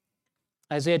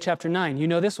 Isaiah chapter 9. You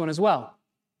know this one as well.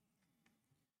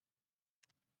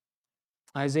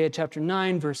 Isaiah chapter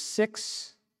 9, verse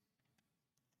 6.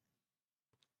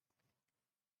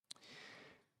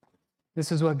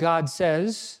 This is what God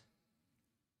says.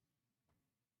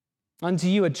 Unto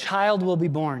you a child will be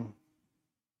born.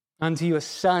 Unto you a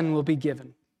son will be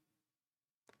given.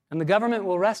 And the government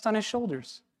will rest on his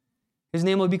shoulders. His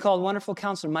name will be called Wonderful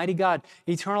Counselor, Mighty God,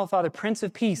 Eternal Father, Prince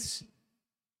of Peace.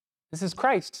 This is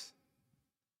Christ.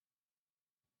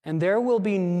 And there will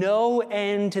be no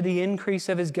end to the increase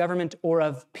of his government or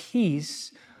of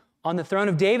peace on the throne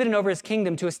of David and over his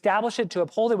kingdom, to establish it, to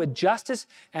uphold it with justice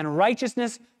and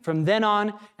righteousness from then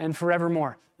on and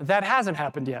forevermore. That hasn't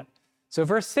happened yet. So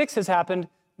verse 6 has happened.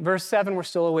 Verse 7, we're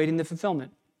still awaiting the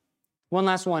fulfillment. One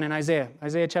last one in Isaiah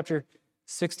chapter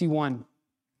 61.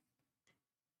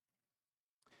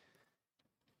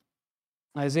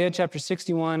 Isaiah chapter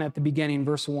 61 at the beginning,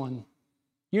 verse 1.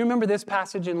 You remember this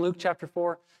passage in Luke chapter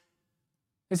 4?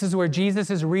 This is where Jesus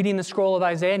is reading the scroll of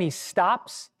Isaiah and he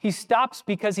stops. He stops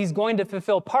because he's going to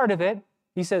fulfill part of it.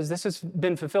 He says, this has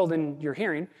been fulfilled in your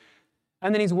hearing.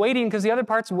 And then he's waiting because the other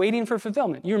part's waiting for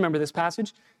fulfillment. You remember this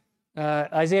passage?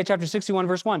 Isaiah chapter 61,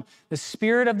 verse 1. The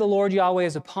Spirit of the Lord Yahweh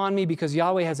is upon me because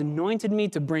Yahweh has anointed me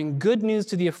to bring good news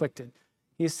to the afflicted.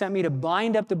 He has sent me to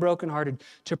bind up the brokenhearted,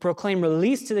 to proclaim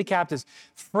release to the captives,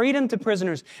 freedom to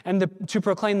prisoners, and to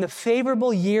proclaim the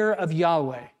favorable year of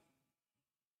Yahweh.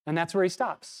 And that's where he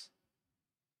stops.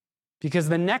 Because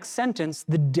the next sentence,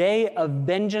 the day of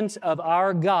vengeance of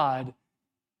our God,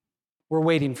 we're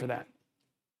waiting for that.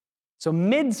 So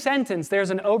mid-sentence,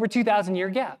 there's an over 2,000 year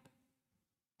gap.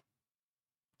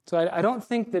 So I don't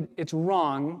think that it's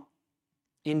wrong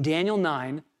in Daniel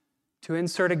 9 to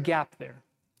insert a gap there.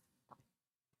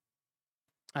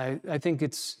 I think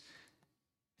it's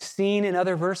seen in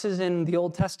other verses in the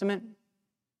Old Testament.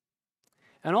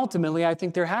 And ultimately, I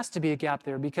think there has to be a gap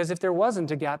there, because if there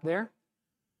wasn't a gap there,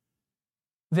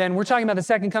 then we're talking about the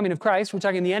second coming of Christ. We're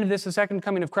talking the end of this, the second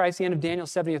coming of Christ, the end of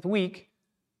Daniel's 70th week.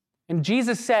 And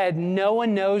Jesus said, no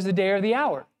one knows the day or the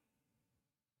hour.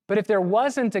 But if there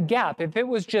wasn't a gap, if it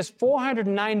was just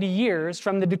 490 years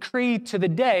from the decree to the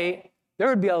day, there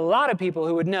would be a lot of people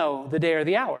who would know the day or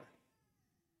the hour.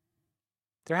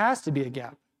 There has to be a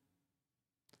gap.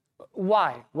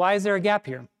 Why? Why is there a gap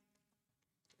here?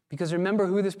 Because remember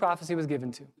who this prophecy was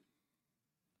given to.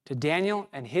 To Daniel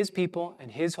and his people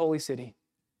and his holy city.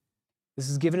 This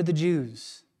is given to the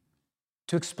Jews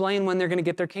to explain when they're going to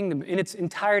get their kingdom in its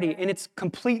entirety, in its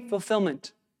complete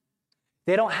fulfillment.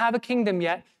 They don't have a kingdom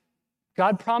yet.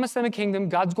 God promised them a kingdom.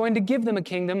 God's going to give them a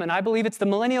kingdom, and I believe it's the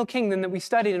millennial kingdom that we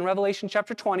studied in Revelation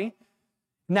chapter 20.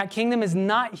 And that kingdom is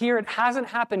not here. It hasn't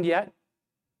happened yet.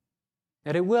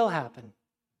 That it will happen.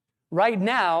 Right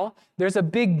now, there's a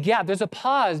big gap. There's a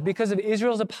pause because of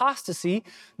Israel's apostasy.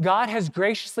 God has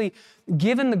graciously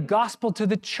given the gospel to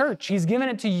the church. He's given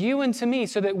it to you and to me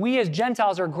so that we as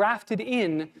Gentiles are grafted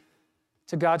in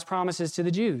to God's promises to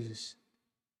the Jews.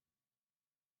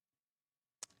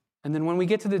 And then when we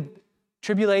get to the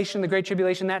tribulation, the Great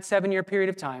Tribulation, that 7-year period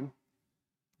of time,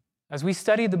 as we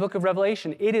study the book of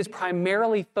Revelation, it is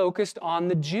primarily focused on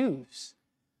the Jews,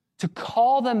 to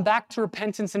call them back to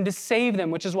repentance and to save them,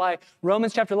 which is why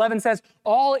Romans chapter 11 says,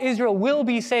 all Israel will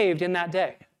be saved in that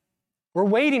day. We're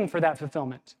waiting for that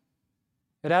fulfillment.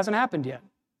 It hasn't happened yet.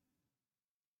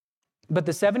 But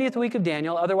the 70th week of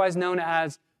Daniel, otherwise known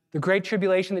as the Great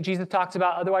Tribulation that Jesus talks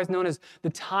about, otherwise known as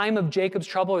the time of Jacob's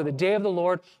trouble or the day of the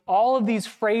Lord, all of these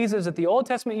phrases that the Old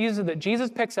Testament uses that Jesus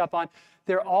picks up on,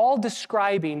 they're all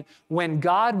describing when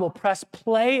God will press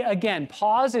play again.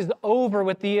 Pause is over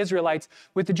with the Israelites,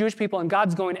 with the Jewish people, and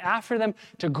God's going after them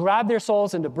to grab their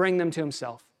souls and to bring them to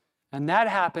himself. And that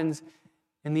happens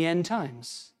in the end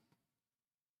times.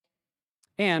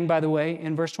 And, by the way,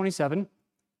 in verse 27,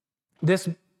 this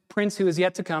prince who is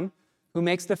yet to come, who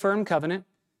makes the firm covenant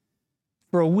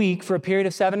for a week, for a period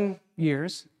of 7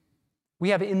 years, we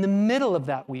have in the middle of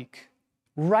that week,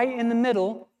 right in the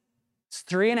middle, it's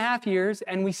 3.5 years,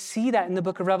 and we see that in the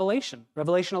book of Revelation.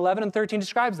 Revelation 11 and 13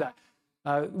 describes that.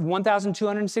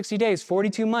 1,260 days,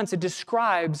 42 months. It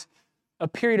describes a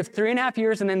period of 3.5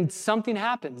 years, and then something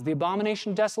happens. The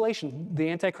abomination of desolation. The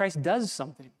Antichrist does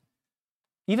something.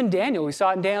 Even Daniel, we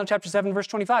saw it in Daniel chapter 7, verse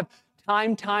 25.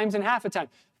 Times and half a time.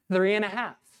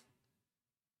 3.5.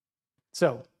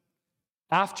 So,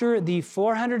 after the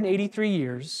 483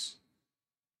 years,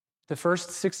 the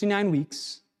first 69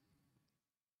 weeks,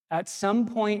 at some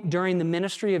point during the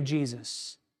ministry of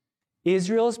Jesus,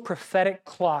 Israel's prophetic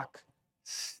clock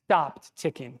stopped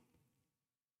ticking.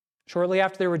 Shortly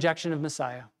after their rejection of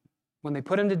Messiah, when they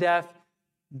put him to death,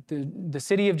 the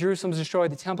city of Jerusalem is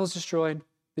destroyed, the temple is destroyed,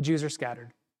 the Jews are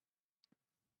scattered.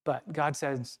 But God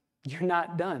says, you're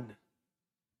not done.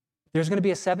 There's going to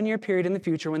be a 7-year period in the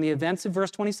future when the events of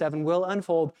verse 27 will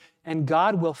unfold, and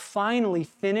God will finally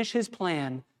finish his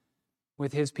plan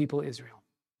with his people Israel.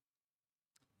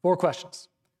 4 questions.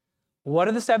 What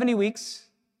are the 70 weeks?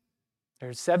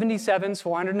 There's 77s,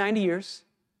 490 years.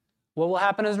 What will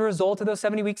happen as a result of those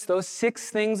 70 weeks? Those 6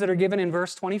 things that are given in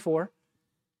verse 24,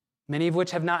 many of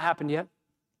which have not happened yet.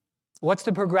 What's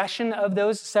the progression of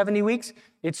those 70 weeks?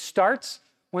 It starts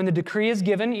when the decree is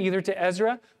given either to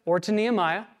Ezra or to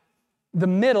Nehemiah. The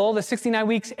middle, the 69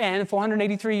 weeks end,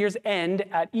 483 years end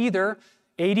at either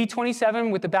AD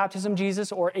 27 with the baptism of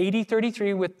Jesus or AD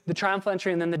 33 with the triumphal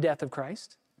entry and then the death of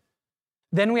Christ.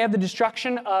 Then we have the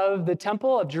destruction of the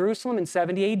temple of Jerusalem in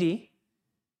 70 AD.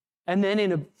 And then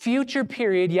in a future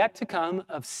period yet to come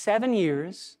of 7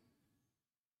 years,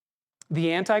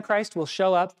 the Antichrist will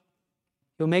show up.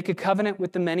 He'll make a covenant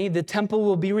with the many. The temple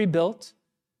will be rebuilt.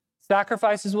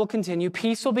 Sacrifices will continue.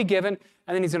 Peace will be given.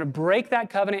 And then he's going to break that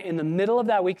covenant in the middle of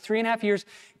that week, 3.5 years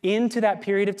into that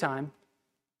period of time.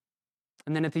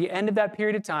 And then at the end of that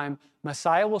period of time,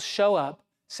 Messiah will show up,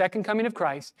 second coming of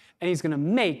Christ, and he's going to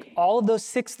make all of those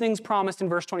 6 things promised in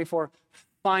verse 24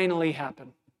 finally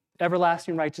happen.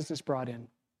 Everlasting righteousness brought in.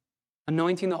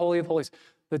 Anointing the Holy of Holies.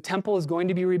 The temple is going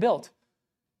to be rebuilt,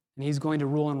 and he's going to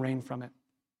rule and reign from it.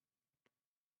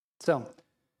 So,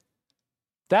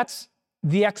 that's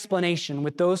the explanation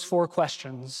with those 4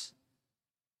 questions.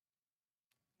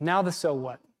 Now the so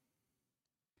what?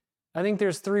 I think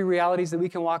there's 3 realities that we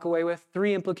can walk away with,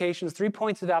 3 implications, 3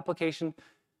 points of application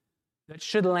that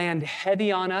should land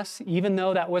heavy on us, even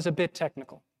though that was a bit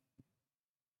technical.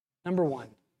 Number 1,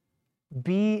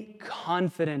 be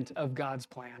confident of God's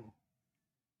plan.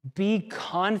 Be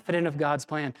confident of God's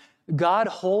plan. God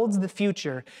holds the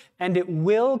future, and it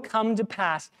will come to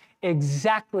pass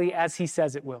exactly as he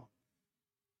says it will.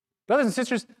 Brothers and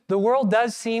sisters, the world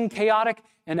does seem chaotic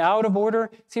and out of order.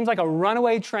 It seems like a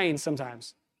runaway train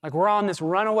sometimes. Like we're on this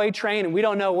runaway train and we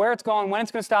don't know where it's going, when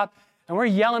it's going to stop, and we're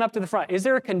yelling up to the front. Is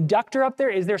there a conductor up there?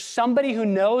 Is there somebody who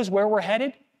knows where we're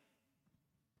headed?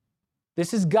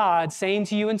 This is God saying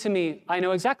to you and to me, I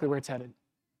know exactly where it's headed.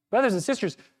 Brothers and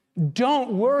sisters,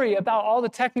 don't worry about all the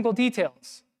technical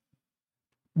details.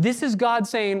 This is God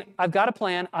saying, I've got a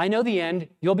plan. I know the end.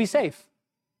 You'll be safe.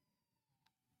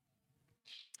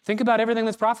 Think about everything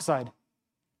that's prophesied.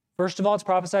 First of all, it's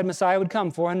prophesied Messiah would come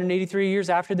 483 years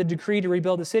after the decree to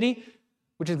rebuild the city,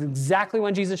 which is exactly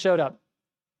when Jesus showed up.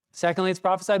 Secondly, it's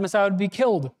prophesied Messiah would be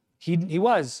killed. He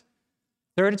was.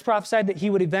 Third, it's prophesied that he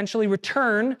would eventually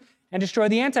return and destroy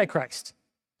the Antichrist.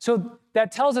 So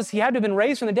that tells us he had to have been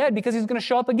raised from the dead because he's going to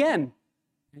show up again.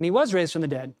 And he was raised from the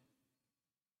dead.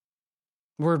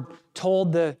 We're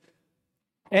told at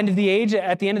the end of the age,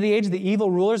 the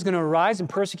evil ruler is going to arise and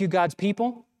persecute God's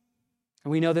people.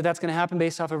 And we know that that's going to happen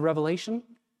based off of Revelation.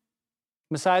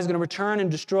 Messiah is going to return and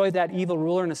destroy that evil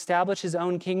ruler and establish his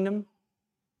own kingdom.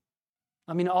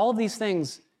 I mean, all of these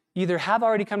things either have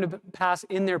already come to pass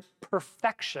in their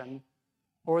perfection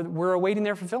or we're awaiting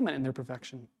their fulfillment in their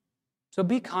perfection. So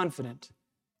be confident.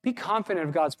 Be confident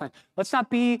of God's plan. Let's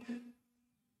not be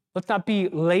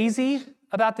lazy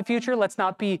about the future. Let's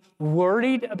not be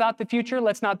worried about the future.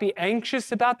 Let's not be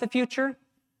anxious about the future.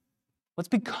 Let's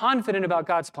be confident about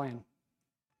God's plan.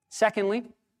 Secondly,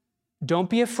 don't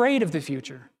be afraid of the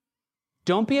future.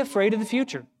 Don't be afraid of the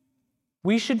future.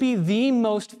 We should be the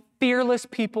most fearless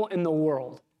people in the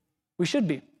world. We should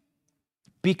be,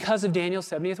 because of Daniel's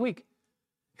 70th week.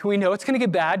 We know it's going to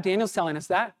get bad. Daniel's telling us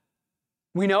that.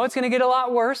 We know it's going to get a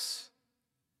lot worse.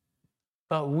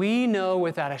 But we know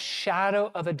without a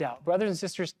shadow of a doubt, brothers and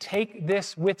sisters, take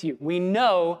this with you. We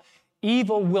know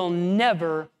evil will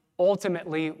never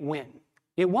ultimately win.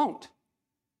 It won't.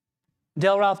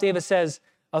 Del Ralph Davis says,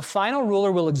 a final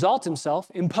ruler will exalt himself,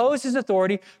 impose his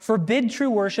authority, forbid true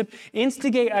worship,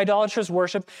 instigate idolatrous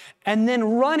worship, and then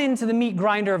run into the meat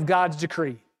grinder of God's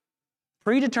decree.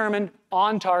 Predetermined,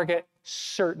 on target,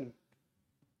 certain.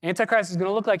 Antichrist is going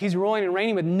to look like he's ruling and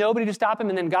reigning with nobody to stop him,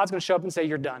 and then God's going to show up and say,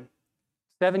 you're done.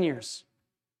 7 years.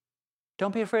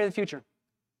 Don't be afraid of the future.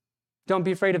 Don't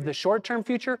be afraid of the short-term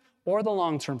future or the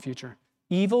long-term future.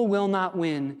 Evil will not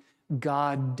win.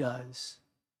 God does.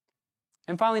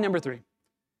 And finally, number 3.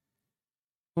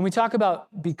 When we talk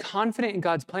about be confident in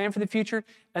God's plan for the future,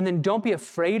 and then don't be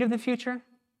afraid of the future,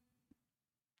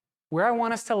 where I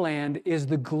want us to land is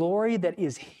the glory that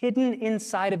is hidden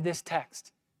inside of this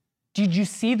text. Did you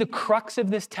see the crux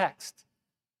of this text?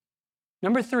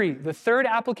 Number 3, the third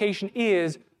application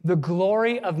is the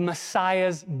glory of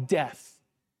Messiah's death.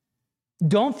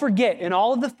 Don't forget, in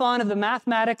all of the fun of the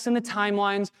mathematics and the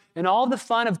timelines, and all the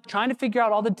fun of trying to figure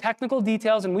out all the technical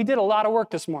details, and we did a lot of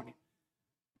work this morning.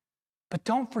 But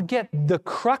don't forget, the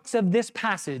crux of this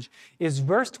passage is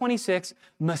verse 26,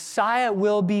 Messiah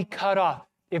will be cut off.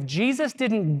 If Jesus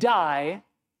didn't die,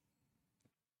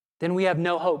 then we have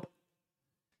no hope.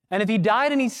 And if he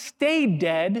died and he stayed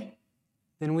dead,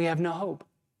 then we have no hope.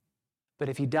 But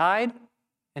if he died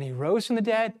and he rose from the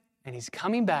dead, and he's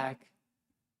coming back,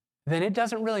 then it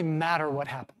doesn't really matter what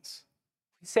happens.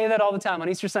 We say that all the time on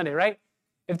Easter Sunday, right?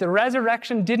 If the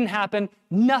resurrection didn't happen,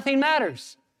 nothing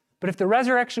matters. But if the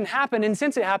resurrection happened, and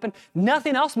since it happened,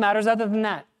 nothing else matters other than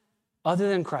that, other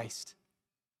than Christ.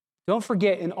 Don't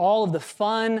forget, in all of the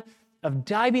fun of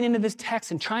diving into this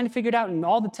text and trying to figure it out and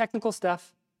all the technical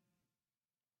stuff,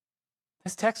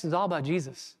 this text is all about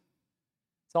Jesus.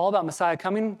 It's all about Messiah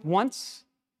coming once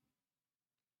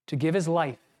to give his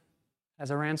life as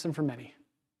a ransom for many,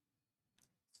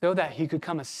 so that he could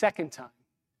come a second time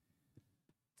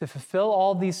to fulfill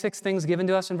all these 6 things given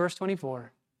to us in verse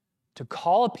 24, to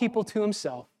call a people to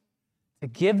himself, to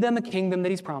give them a kingdom that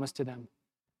he's promised to them,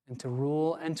 and to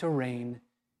rule and to reign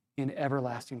in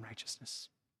everlasting righteousness.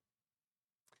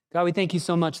 God, we thank you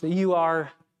so much that you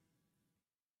are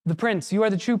the prince. You are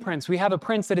the true prince. We have a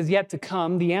prince that is yet to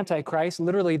come, the Antichrist,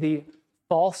 literally the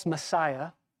false Messiah.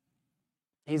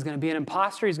 He's going to be an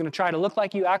imposter. He's going to try to look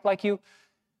like you, act like you.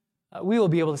 We will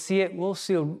be able to see it. We'll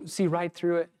see right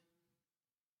through it.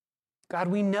 God,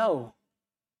 we know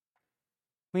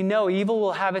evil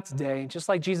will have its day. Just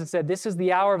like Jesus said, this is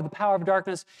the hour of the power of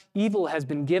darkness. Evil has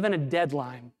been given a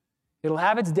deadline. It'll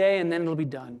have its day and then it'll be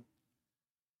done.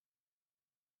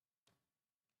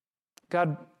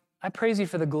 God, I praise you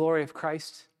for the glory of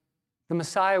Christ. The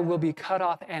Messiah will be cut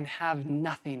off and have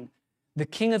nothing. The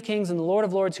King of Kings and the Lord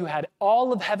of Lords, who had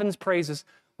all of heaven's praises,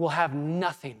 will have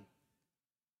nothing,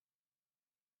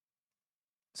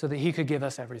 so that he could give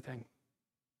us everything.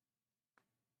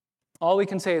 All we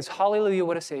can say is, hallelujah,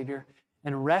 what a Savior,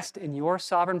 and rest in your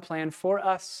sovereign plan for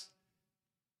us.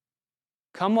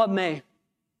 Come what may,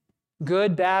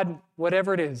 good, bad,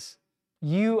 whatever it is,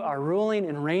 you are ruling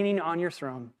and reigning on your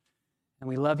throne, and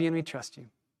we love you and we trust you.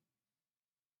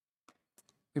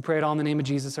 We pray it all in the name of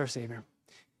Jesus, our Savior.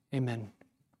 Amen.